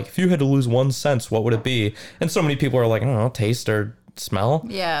question of like, if you had to lose one sense, what would it be? And so many people are like, I don't know, taste or smell.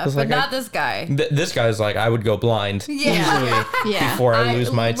 Yeah, 'Cause, but like, not this guy. this guy's like, I would go blind Yeah. usually Yeah. before I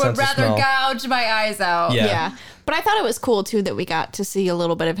lose my would sense of rather smell. gouge my eyes out. Yeah. Yeah. But I thought it was cool too that we got to see a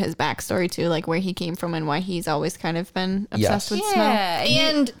little bit of his backstory too, like where he came from and why he's always kind of been obsessed Yes. with smell. Yeah.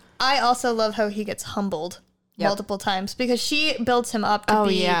 And I also love how he gets humbled multiple times because she builds him up to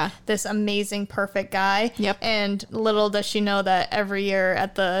be this amazing, perfect guy. Yep. And little does she know that every year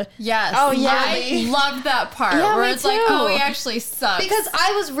at the Yes. Oh, yeah. I loved that part Yeah, where me it's like, too. oh, he actually sucks. because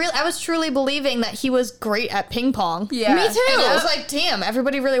I was truly believing that he was great at ping pong. Yeah. Me too. And I was like, damn,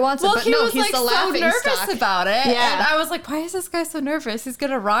 everybody really wants well, it, but he no, was he's like the so laughing nervous stock. about it. Yeah. And I was like, why is this guy so nervous? He's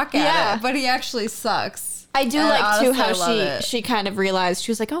gonna rock at Yeah. it, but he actually sucks. I do And like too honestly, how I love it. she kind of realized she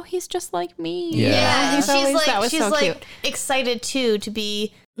was like, oh, he's just like me. Yeah. Yeah, and So she's that like was she's so like cute. excited too to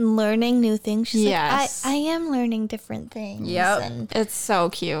be learning new things. She's Yes. like, I am learning different things. Yep. And It's so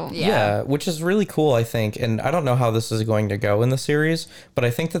cute. Yeah, which is really cool, I think. And I don't know how this is going to go in the series, but I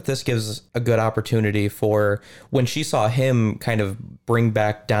think that this gives a good opportunity for when she saw him kind of bring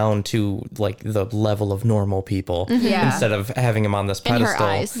back down to like the level of normal people Yeah. instead of having him on this In her pedestal.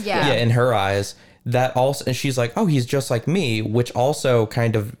 eyes. Yeah. Yeah, in her eyes. That also, and she's like, oh, he's just like me, which also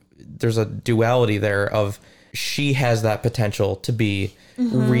kind of, there's a duality there of she has that potential to be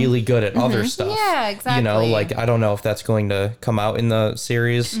really good at other stuff. Yeah, You know, exactly. like, I don't know if that's going to come out in the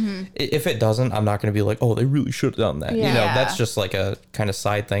series. If it doesn't, I'm not going to be like, oh, they really should have done that. You know, Yeah. that's just like a kind of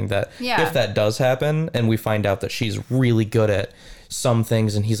side thing that Yeah. if that does happen and we find out that she's really good at some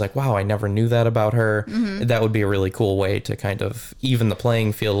things and he's like, wow, I never knew that about her, that would be a really cool way to kind of even the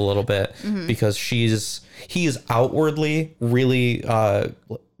playing field a little bit because he is outwardly really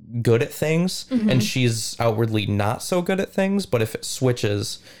good at things and she's outwardly not so good at things, but if it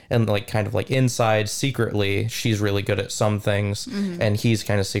switches and like kind of like inside secretly she's really good at some things and he's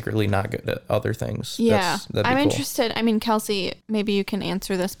kind of secretly not good at other things. Yeah. That'd be I'm cool. interested. I mean, Kelsey, maybe you can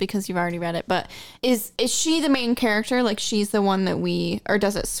answer this because you've already read it, but is she the main character? Like she's the one that or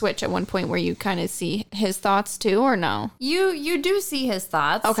does it switch at one point where you kind of see his thoughts too or no? You do see his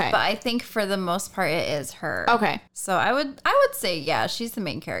thoughts. Okay. But I think for the most part it is her. Okay. So I would say, yeah, she's the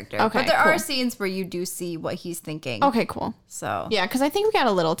main character. character. Okay, but there cool. are scenes where you do see what he's thinking. Okay, cool. So Yeah, because I think we got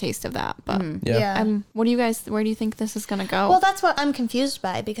a little taste of that. But Yeah. what do you guys? Where do you think this is gonna go? Well, that's what I'm confused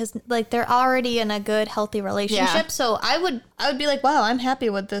by, because like they're already in a good, healthy relationship. Yeah. So I would be like, wow, I'm happy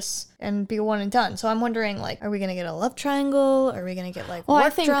with this and be one and done. So I'm wondering, like, are we gonna get a love triangle? Are we gonna get like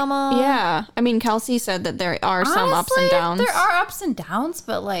work drama? Yeah, I mean, Kelsey said that there are some ups and honestly, downs. There are ups and downs,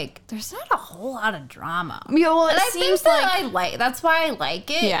 but like there's not a whole lot of drama. Yeah, well, it And I think seems that that's why I like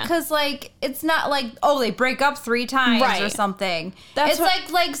it. Yeah. Because like it's not like, oh, they break up 3 times or Right. something. That's it's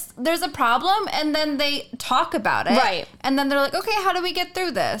what- like there's a problem and then they talk about it. Right. And then they're like, okay, how do we get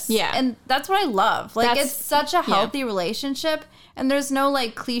through this? Yeah. And that's what I love. Like That's- it's such a healthy relationship and there's no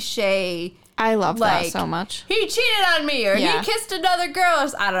like cliche I love like, that so much. he cheated on me or Yeah. he kissed another girl.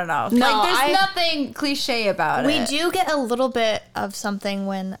 I don't know. No, like there's I- nothing cliche about We it. do get a little bit of something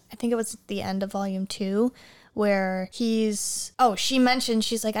when I think it was at the end of volume 2 where she mentioned,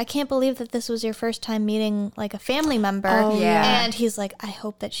 she's like, I can't believe that this was your first time meeting like a family member. Oh, yeah. And he's like, I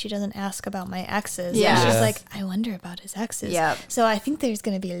hope that she doesn't ask about my exes. Yeah. And she's Yeah. like, I wonder about his exes. Yep. So I think there's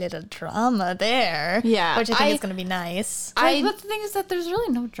going to be a little drama there. Yeah. Which I think is going to be nice. But the thing is that there's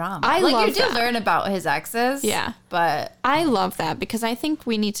really no drama. I like love you do that. learn about his exes. Yeah. But I love that because I think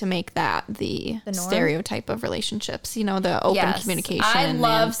we need to make that the norm? stereotype of relationships. You know, the open yes, communication. I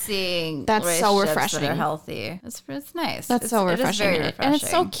love and seeing That's so relationships refreshing. that are healthy. It's nice. That's so It is refreshing. very And refreshing. it's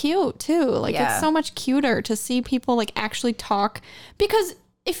so cute too. Like Yeah. it's so much cuter to see people like actually talk, because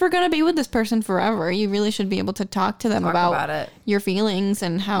if you're going to be with this person forever, you really should be able to talk to them about it. your feelings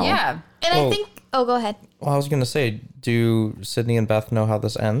and how. Yeah. And Oh. I think, go ahead. Well, I was gonna say, do Sydney and Beth know how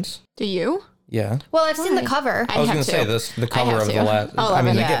this ends? Do you? Yeah. Well, I've seen the cover. I was have gonna to. say this. The I cover have of to. the last. I 11.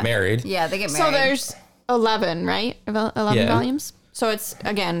 mean, they Yeah. get married. Yeah, they get married. So there's 11, right? 11 Yeah. volumes. So it's,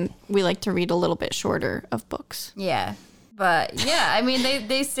 again, we like to read a little bit shorter of books. Yeah. But yeah, I mean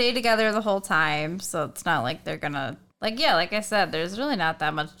they stay together the whole time, so it's not like they're gonna like I said, there's really not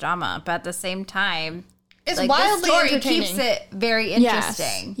that much drama. But at the same time, It's like, wildly the story entertaining. keeps it very Yes.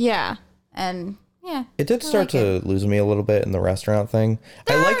 interesting. Yeah. And yeah. It did start to lose me a little bit in the restaurant thing.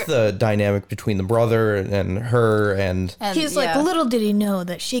 I like the dynamic between the brother and her, and He's like, little did he know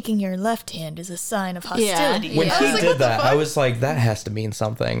that shaking your left hand is a sign of hostility. when Yeah. he I was did that, I was like, that has to mean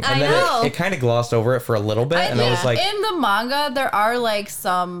something. And I then know. it kind of glossed over it for a little bit, and I was like, in the manga, there are like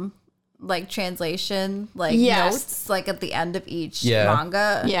some like translation like Yes. notes like at the end of each Yeah.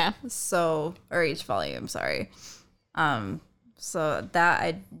 manga. Yeah. So or each volume, sorry. So that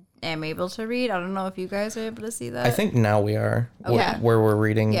I am able to read. I don't know if you guys are able to see that. I think now we are Okay. where we're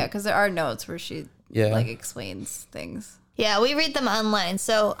reading. yeah, because there are notes where she like explains things. Yeah, we read them online.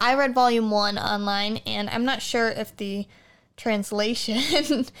 So I read volume 1 online, and I'm not sure if the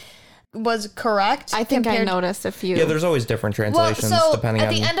translation was correct. I think I compared- noticed a few. Yeah, there's always different Well, translations so depending at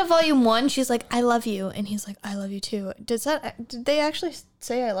on. the end of volume 1, she's like, "I love you," and he's like, "I love you too." Did they actually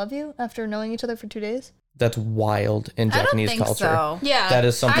say "I love you" after knowing each other for 2 days? That's wild in I don't Japanese think culture. so. Yeah. That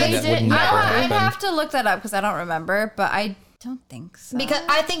is something I that would didn't- never I'd happen. have to look that up because I don't remember, but I don't think so. Because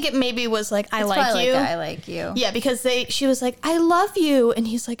I think it maybe was like, "I It's like probably you." I like you. Yeah, because she was like, "I love you," and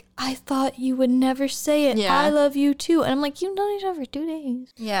he's like, "I thought you would never say it. Yeah. I love you too." And I'm like, "You've known each other for 2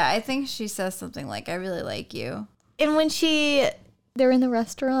 days." Yeah, I think she says something like, I really like you. And when they're in the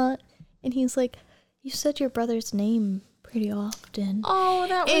restaurant, and he's like, "You said your brother's name pretty often." Oh,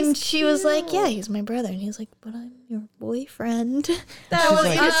 that was And she was like, "Yeah, he's my brother." And he's like, "But I'm your boyfriend." That was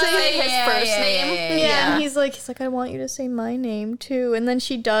like- you say his first name. Yeah, and he's like, "I want you to say my name too." And then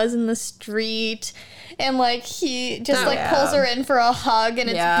she does in the street, and like he just pulls her in for a hug, and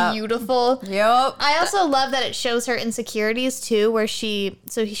it's Yeah. beautiful. Yep. I also love that it shows her insecurities too, where she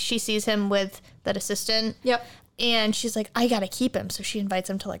sees him with that assistant. Yep. And she's like, "I gotta keep him," so she invites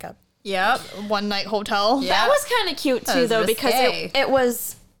him to like a Yep. one-night hotel. Yeah. That was kind of cute too, was though, because risque. it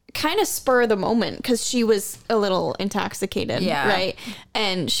was kind of spur of the moment because she was a little intoxicated, Yeah. right?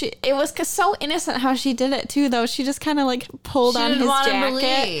 And it was so innocent how she did it too, though. She just kind of like pulled She on didn't his want him to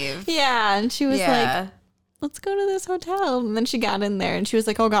jacket. leave. Yeah, and she was like, "Let's go to this hotel." And then she got in there and she was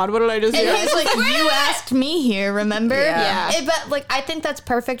like, "Oh God, what did I just do?" And he's like, "You asked me here, remember?" Yeah. But like, I think that's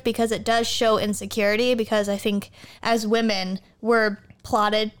perfect because it does show insecurity. Because I think as women, we're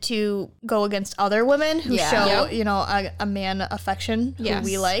plotted to go against other women who Yeah. show, Yep. a man affection who Yes.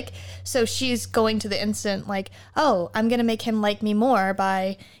 we like. So she's going to the instant like, "Oh, I'm gonna make him like me more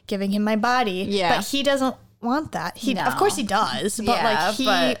by giving him my body." Yeah. But he doesn't want that. Of course he does, but like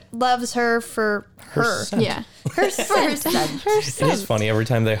he loves her for her. Yeah. Her scent. It is funny every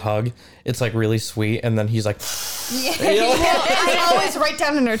time they hug. It's like really sweet, and then he's like, I always write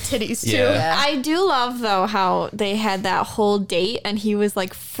down in her titties too. Yeah. I do love though how they had that whole date and he was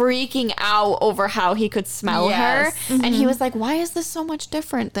like freaking out over how he could smell her, and he was like, why is this so much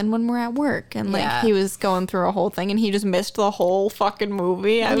different than when we're at work? And like he was going through a whole thing and he just missed the whole fucking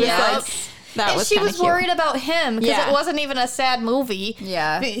movie. I was like, that was she was cute. worried about him because it wasn't even a sad movie.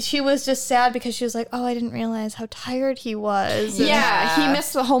 Yeah. She was just sad because she was like, oh, I didn't realize how tired he was. Yeah, he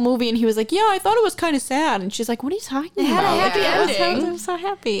missed the whole movie and he was like, yeah, I thought it was kind of sad. And she's like, what are you talking about? had a happy ending. I was so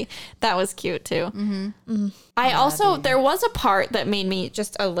happy. That was cute too. I also, there was a part that made me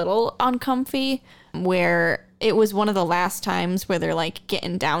just a little uncomfy where it was one of the last times where they're like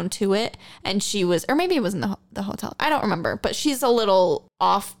getting down to it. And she was, or maybe it was in the hotel. I don't remember, but she's a little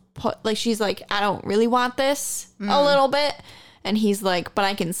off. Like she's like, I don't really want this a little bit, and he's like, but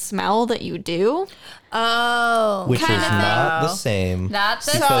I can smell that you do. Oh, which is not the same. Not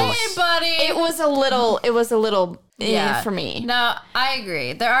the same, buddy. It was a little for me. No, I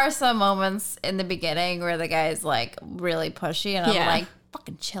agree. There are some moments in the beginning where the guy's like really pushy, and I'm like,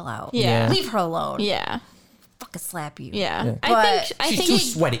 fucking chill out. Yeah. Leave her alone. Yeah. Fucking slap you. Yeah. But I She's think too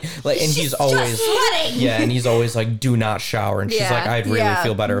sweaty. Like, and he's always sweating. Yeah, and he's always like, do not shower. And she's like, I'd really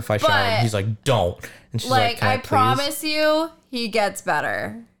feel better if I showered. And he's like, don't. And she's like, Like, I promise you, he gets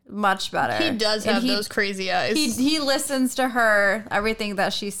better. Much better. he does And have those crazy eyes. He listens to her, everything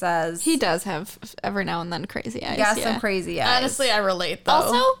that she says. he does have every now and then crazy eyes. got some crazy eyes. Honestly, I relate though.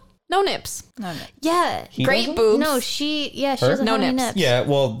 Also, no nips. No. yeah, Great doesn't? boobs. no, she Her? doesn't No have any nips. nips. Yeah,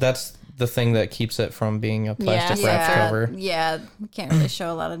 well, that's the thing that keeps it from being a plastic wrap cover. Yeah, we can't really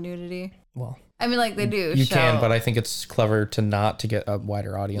show a lot of nudity. Well, I mean, like they do. you can, but I think it's clever to not to get a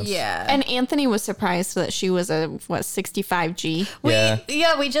wider audience. Yeah. And Anthony was surprised that she was a 65G.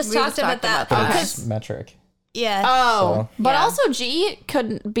 We just talked about that. But Okay. it's metric. Yeah. Oh, So- but Yeah. also G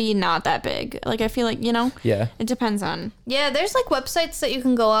could be not that big. Like I feel like Yeah. it depends on. Yeah, there's like websites that you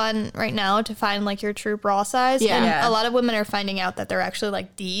can go on right now to find like your true bra size. Yeah. And Yeah. a lot of women are finding out that they're actually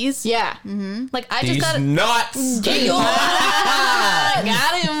like D's. Yeah, Like I These just got nuts.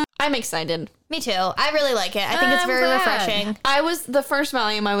 got him. I'm excited. Me too. I really like it. I think it's I'm very glad. refreshing. I was the first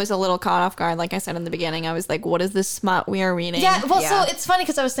volume. I was a little caught off guard. Like I said in the beginning, I was like, "What is this smut we are reading?" Yeah, well, Yeah. so it's funny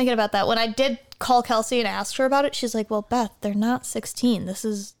because I was thinking about that when I did call Kelsey and ask her about it. She's like, "Well, Beth, they're not 16.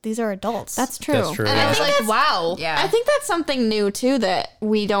 These are adults." that's true. That's true. And I Yeah. was like, "Wow." yeah. I think that's something new too that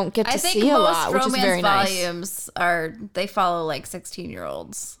we don't get to I think see a most lot, which is romance very nice. volumes they follow like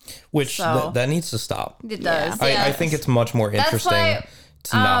 16-year-olds. Which So- that needs to stop. It does. I think it's much more interesting why,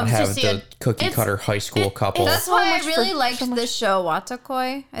 to not to have see the a- cookie cutter high school couple. That's why I much really for- liked this show,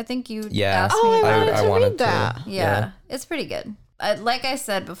 Watakoi. I think you Yeah. asked Oh, me I about wanted it. to wanted read that. Yeah, it's pretty good. Like I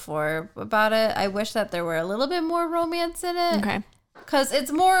said before about it, I wish that there were a little bit more romance in it. Okay. Because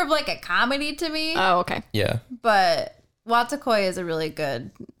it's more of like a comedy to me. Oh, okay. Yeah. But Watakoi is a really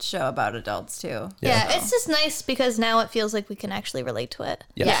good show about adults too. Yeah, it's just nice because now it feels like we can actually relate to it.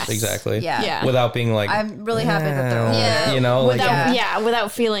 Yes, Yes. exactly. Yeah. Yeah. Without being like, I'm really happy that they're older. Yeah. you know, like, Without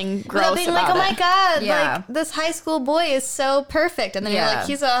without feeling gross Without being like, about "Oh my it. god, Yeah. like this high school boy is so perfect," and then you're Yeah. like,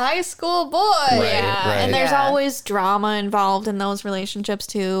 "He's a high school boy." Right, Yeah, right. and there's Yeah. always drama involved in those relationships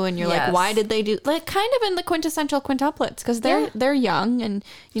too, and you're like, Yes. why did they do like kind of in the quintessential quintuplets because they're young and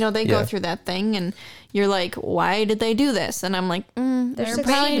they go Yeah. through that thing and you're like, why did they do this? And I'm like, they're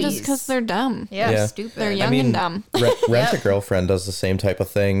probably just babies. because they're dumb. Yeah. Stupid. They're young I mean, and dumb. Rent a Girlfriend does the same type of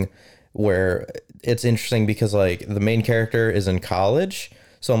thing where it's interesting because like the main character is in college.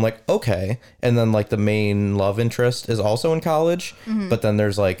 So I'm like, okay. And then like the main love interest is also in college. But then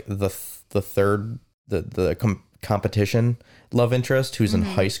there's like the third, competition love interest who's in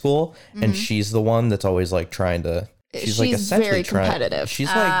high school. And she's the one that's always like trying to, she's like She's essentially very trying. competitive. She's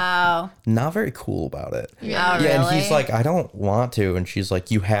like not very cool about it. Yeah, Yeah, and really? he's like, I don't want to. And she's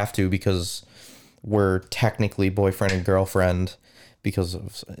like, you have to because we're technically boyfriend and girlfriend because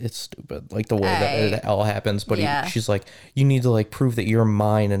of, it's stupid. Like the way that it all happens. But Yeah. she's like, you need to like prove that you're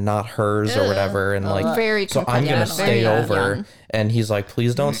mine and not hers or whatever. And like, Very so I'm going to competitive, stay very over. young. And he's like,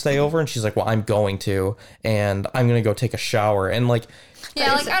 please don't stay over. And she's like, well, I'm going to. And I'm going to go take a shower. And like,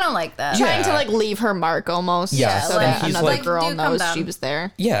 Yeah, like I don't like that. Yeah. Trying to like leave her mark almost. Yes, so and that he's another like- girl Dude, calm knows down. she was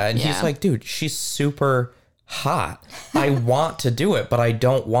there. yeah. And he's Yeah. like, dude, she's super hot. I want to do it, but I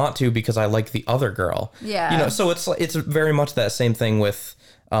don't want to because I like the other girl. Yeah. You know, so it's very much that same thing with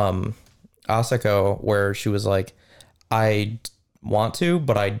Asako where she was like, I want to,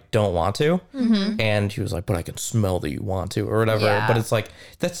 but I don't want to. And he was like, but I can smell that you want to or whatever. Yeah. But it's like,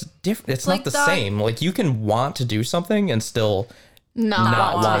 that's different. It's Like not the the- same. Like you can want to do something and still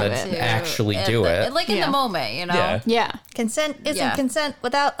not want want to actually do it. Like in Yeah. the moment, you know? Yeah. Yeah. Consent isn't Yeah. consent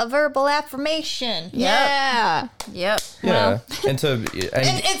without a verbal affirmation. Yeah. Yep. Yeah. And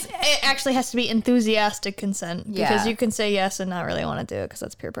And it actually has to be enthusiastic consent because Yeah. you can say yes and not really want to do it because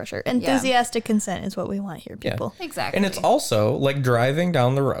that's peer pressure. Enthusiastic consent is what we want here, people. Exactly. And it's also like driving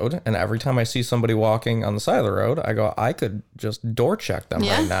down the road, and every time I see somebody walking on the side of the road, I go, I could just door check them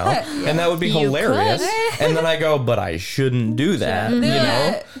right now, and that would be hilarious. And then I go, but I shouldn't do that, you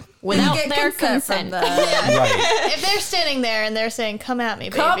know? Without Get their consent consent. from them. Right. If they're standing there and they're saying, "Come at me,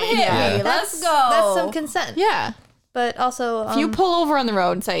 baby," Come hit Yeah. me. Let's go. That's some consent. Yeah. But also, If you pull over on the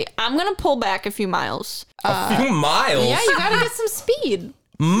road and say, I'm going to pull back a few miles. A few miles. Yeah, you got to get some speed.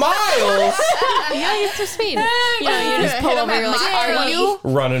 Miles. You got to get some speed. You know, you just pull over. You're like, are you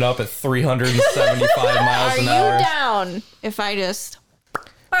Running up at 375 miles an hour. down? If I just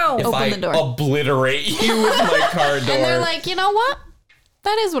If open I the door. obliterate you with my car door. And they're like, you know what?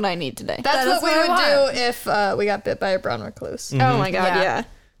 That is what I need today. that's That what is we what I would do if we got bit by a brown recluse. Oh my God, Yeah. yeah.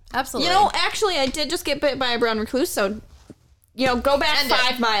 Absolutely. You know, actually, I did just get bit by a brown recluse, so, you know, go back End it.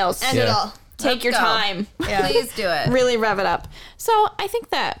 5 miles. End it Yeah. all. Take your go. time. Yeah. Please do it. Really rev it up. So I think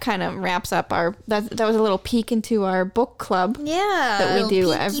that kind of wraps up our, that was a little peek into our book club Yeah. that we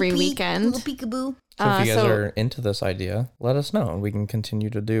do every weekend. Peekaboo. So if you guys so- are into this idea, let us know, and we can continue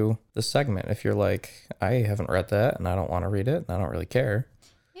to do this segment. If you're like, I haven't read that, and I don't want to read it, and I don't really care.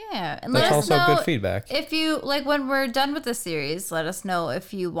 Yeah. And let That's us also know good feedback. if you, like, when we're done with the series, let us know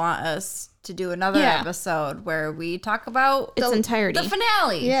if you want us to do another Yeah. episode where we talk about Its entirety. the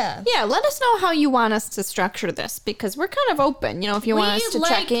finale. Yeah. Yeah, let us know how you want us to structure this because we're kind of open. You know, if you want We us to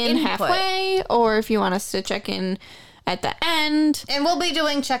like check in input. halfway or if you want us to check in at the end. And we'll be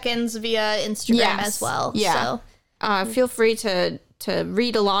doing check-ins via Instagram Yes. as well. Yeah. So. Feel free to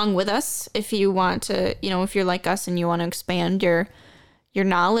read along with us if you want to, you know, if you're like us and you want to expand your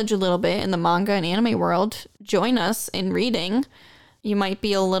knowledge a little bit in the manga and anime world. Join us in reading. You might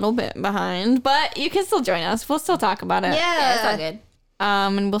be a little bit behind, but you can still join us. We'll still talk about it. Yeah, it's all good.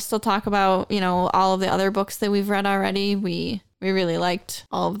 And we'll still talk about, you know, all of the other books that we've read already. We really liked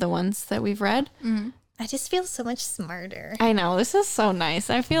all of the ones that we've read. I just feel so much smarter. I know, this is so nice.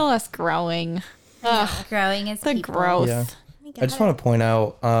 I feel us growing. Ugh, Growing as the people. growth. Yeah. I just want to point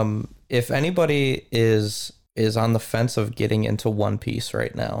out, if anybody is on the fence of getting into One Piece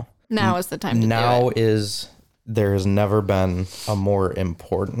right now, Now is the time to now do it. there has never been a more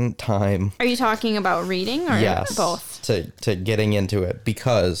important time. Are you talking about reading or Yes, both? to getting into it,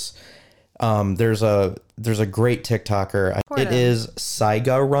 because there's a great TikToker. It is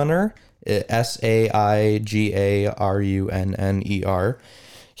Saiga Runner, SAIGARUNNER.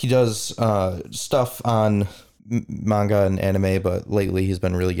 He does stuff on manga and anime, but lately he's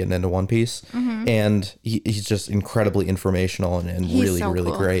been really getting into One Piece, and he's just incredibly informational and He's really so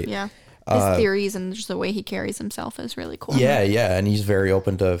cool. great. Yeah. His theories and just the way he carries himself is really cool. Yeah, and he's very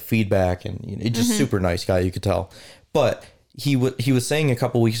open to feedback, and you know, just super nice guy, you could tell. But he was saying a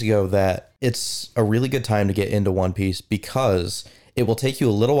couple weeks ago that it's a really good time to get into One Piece because it will take you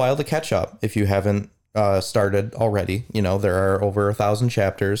a little while to catch up if you haven't started already. You know, there are over 1,000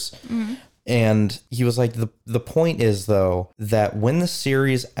 chapters. And he was like, the point is, though, that when the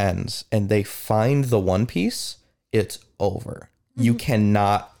series ends and they find the One Piece, it's over. You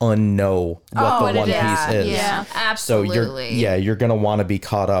cannot unknow what the One Piece is. Yeah, So absolutely. you're going to want to be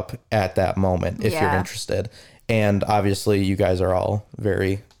caught up at that moment if you're Yeah. interested. And obviously you guys are all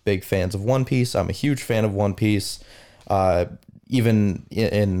very big fans of One Piece. I'm a huge fan of One Piece. Even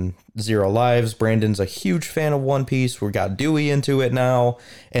in Zero Lives, Brandon's a huge fan of One Piece. We got Dewey into it now,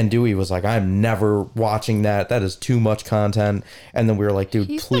 and Dewey was like, I'm never watching that. That is too much content. And then we were like,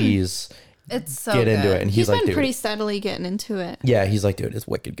 dude, please It's so get into good. it. And He's like, been dude, pretty steadily getting into it. yeah, he's like, dude, it's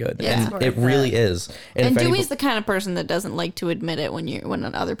wicked good. Yeah. And it really is. And if Dewey's the kind of person that doesn't like to admit it when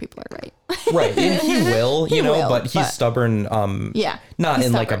other people are right. right, and he will, you know, will, but he's but- stubborn. Yeah, Not he's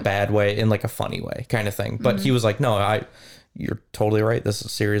in like a stubborn. bad way, in like a funny way, kind of thing. But he was like, no, you're totally right. This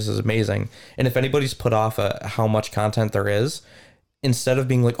series is amazing. And if anybody's put off how much content there is, instead of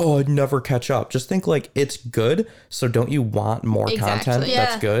being like, oh, I'd never catch up, just think like it's good. So don't you want more content Exactly.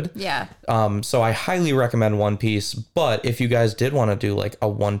 that's Yeah. good? Yeah. So I highly recommend One Piece. But if you guys did want to do like a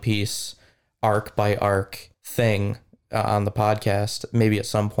One Piece arc by arc thing on the podcast, maybe at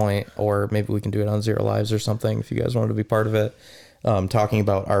some point, or maybe we can do it on Zero Lives or something if you guys wanted to be part of it, talking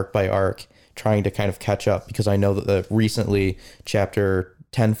about arc by arc, trying to kind of catch up, because I know that recently chapter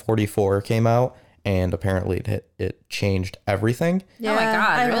 1044 came out, and apparently it changed everything. Oh my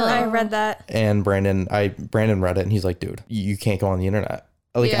God, really? I read that. And Brandon read it, and he's like, dude, you can't go on the internet.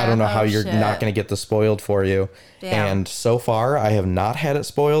 Like, I don't know how you're not going to get this spoiled for you. Damn. And so far, I have not had it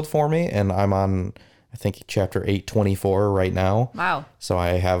spoiled for me, and I'm on, I think, chapter 824 right now. Wow. So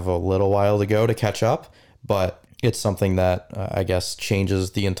I have a little while to go to catch up, but it's something that I guess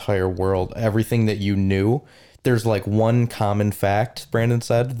changes the entire world. Everything that you knew, there's like one common fact, Brandon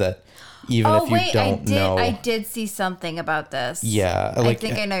said, that even if you don't know. I did see something about this. Yeah. I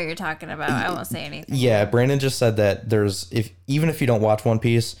think I know what you're talking about. I won't say anything. Yeah, Brandon just said that even if you don't watch One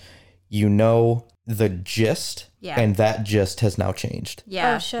Piece, you know the gist, and that gist has now changed.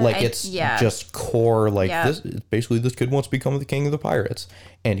 Yeah. Oh, shit. Like, it's just core, like, this. Basically, this kid wants to become the king of the pirates,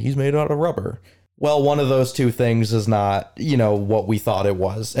 and he's made out of rubber. Well, one of those two things is not, what we thought it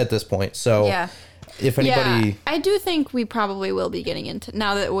was at this point. So, if anybody... I do think we probably will be getting into...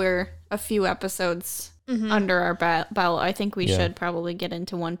 Now that we're a few episodes under our belt, I think we should probably get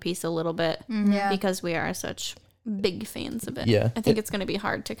into One Piece a little bit. Yeah. Because we are such big fans of it. Yeah. I think it's going to be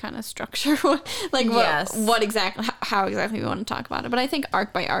hard to kind of structure what exactly, how exactly we want to talk about it. But I think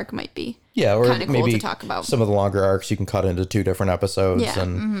arc by arc might be or kind of cool maybe to talk about. Some of the longer arcs you can cut into 2 different episodes.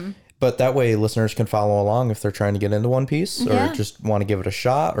 Yeah. But that way listeners can follow along if they're trying to get into One Piece or just want to give it a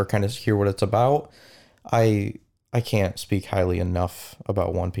shot or kind of hear what it's about. I can't speak highly enough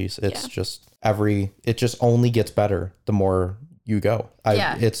about One Piece. It's just it just only gets better the more you go.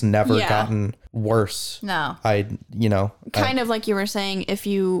 It's never gotten worse. No. Kind of like you were saying, if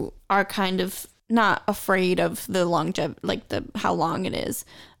you are kind of not afraid of the longevity, like how long it is,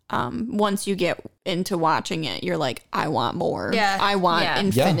 once you get into watching it, you're like, I want more. Yeah. I want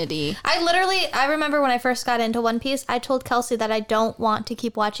infinity. I remember when I first got into One Piece, I told Kelsey that I don't want to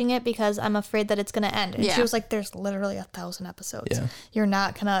keep watching it because I'm afraid that it's going to end. And she was like, there's literally 1,000 episodes. Yeah. You're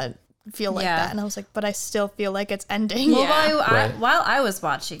not going to feel like that. And I was like, but I still feel like it's ending. Well, while I was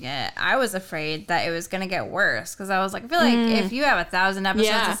watching it, I was afraid that it was going to get worse because I was like, I feel like if you have 1,000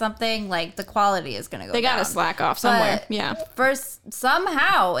 episodes or something, like the quality is going to go down. They got to slack off somewhere. First,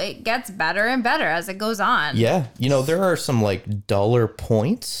 somehow it gets better and better as it goes on. Yeah. There are some like duller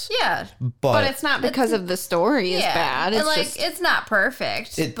points. Yeah. But it's not because of the story is bad. It's like, it's not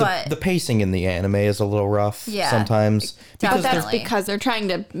perfect. But the pacing in the anime is a little rough sometimes. But that's because they're trying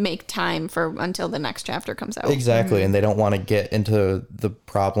to make time until the next chapter comes out. Exactly. And they don't want to get into the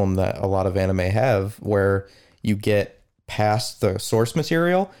problem that a lot of anime have where you get past the source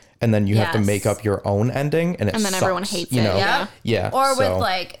material and then you have to make up your own ending and then sucks, everyone hates it. Yeah. Or with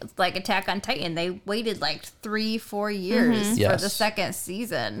like Attack on Titan, they waited like 3-4 years for the second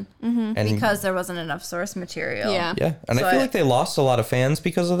season because there wasn't enough source material. Yeah. And I feel like they lost a lot of fans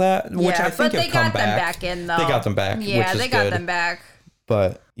because of that, which I think have come back. But they got them back in though. They got them back. Yeah, which is they got good. them back.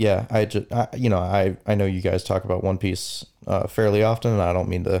 But yeah, I know you guys talk about One Piece fairly often, and I don't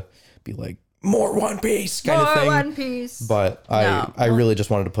mean to be like more One Piece kind of thing. One Piece. But I really just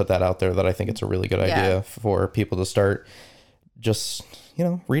wanted to put that out there that I think it's a really good idea for people to start just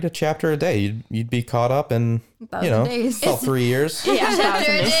read a chapter a day. You'd be caught up in about 3 years.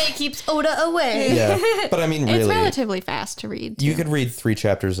 Chapter a day keeps Oda away. Yeah, but I mean, really, it's relatively fast to read. Too. You could read 3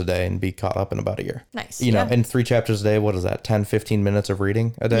 chapters a day and be caught up in about a year. Nice. And 3 chapters a day. What is that? 10-15 minutes of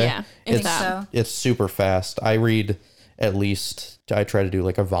reading a day. Yeah, it's super fast. I read at least. I try to do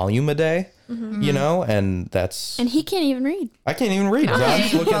like a volume a day. And that's... And he can't even read. I can't even read. I'm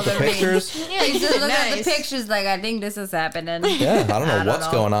just looking at the pictures. Yeah, he's just looking at the pictures like, I think this is happening. Yeah, I don't know what's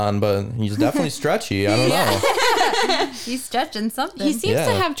going on, but he's definitely stretchy. I don't know. He's stretching something. He seems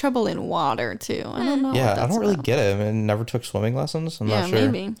to have trouble in water, too. I don't know. Yeah, I don't really get it. I never took swimming lessons. I'm not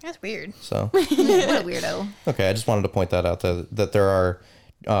sure. Maybe. That's weird. So. What a weirdo. Okay, I just wanted to point that out, that there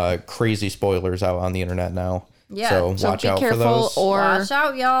are crazy spoilers out on the internet now. Yeah. So watch out for those. Or watch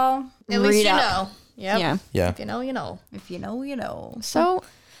out, y'all. At least you know. Yep. Yeah. If you know, you know. If you know, you know. So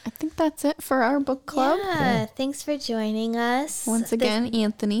I think that's it for our book club. Yeah. Thanks for joining us. Once again,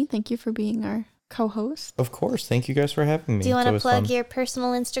 Anthony, thank you for being our co-host. Of course. Thank you guys for having me. Do you want to plug your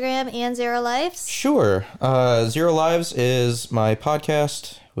personal Instagram and Zero Lives? Sure. Zero Lives is my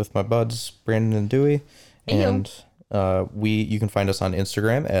podcast with my buds, Brandon and Dewey. And you can find us on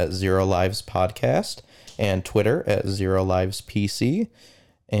Instagram at Zero Lives Podcast and Twitter at Zero Lives PC.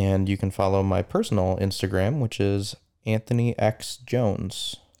 And you can follow my personal Instagram, which is Anthony X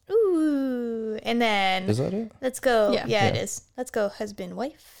Jones. Ooh. And then... Is that it? Let's go. Yeah, it is. Let's go husband,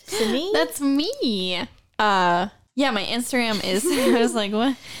 wife. Sydney. That's me. My Instagram is... I was like,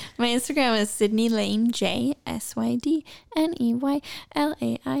 what? My Instagram is Sydney Lane J, SYDNEY LAINE.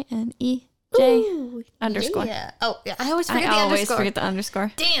 J underscore. Yeah. Oh, yeah. I always forget I the always underscore. forget the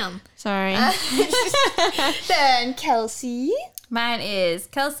underscore. Damn. Sorry. Then Kelsey. Mine is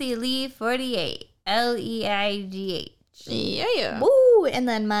Kelsey Lee 48. Leigh. Yeah. Woo! And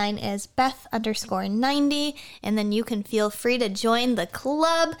then mine is Beth_90. And then you can feel free to join the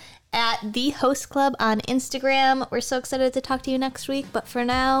club at the Host Club on Instagram. We're so excited to talk to you next week. But for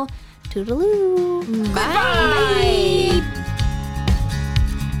now, toodaloo. Bye.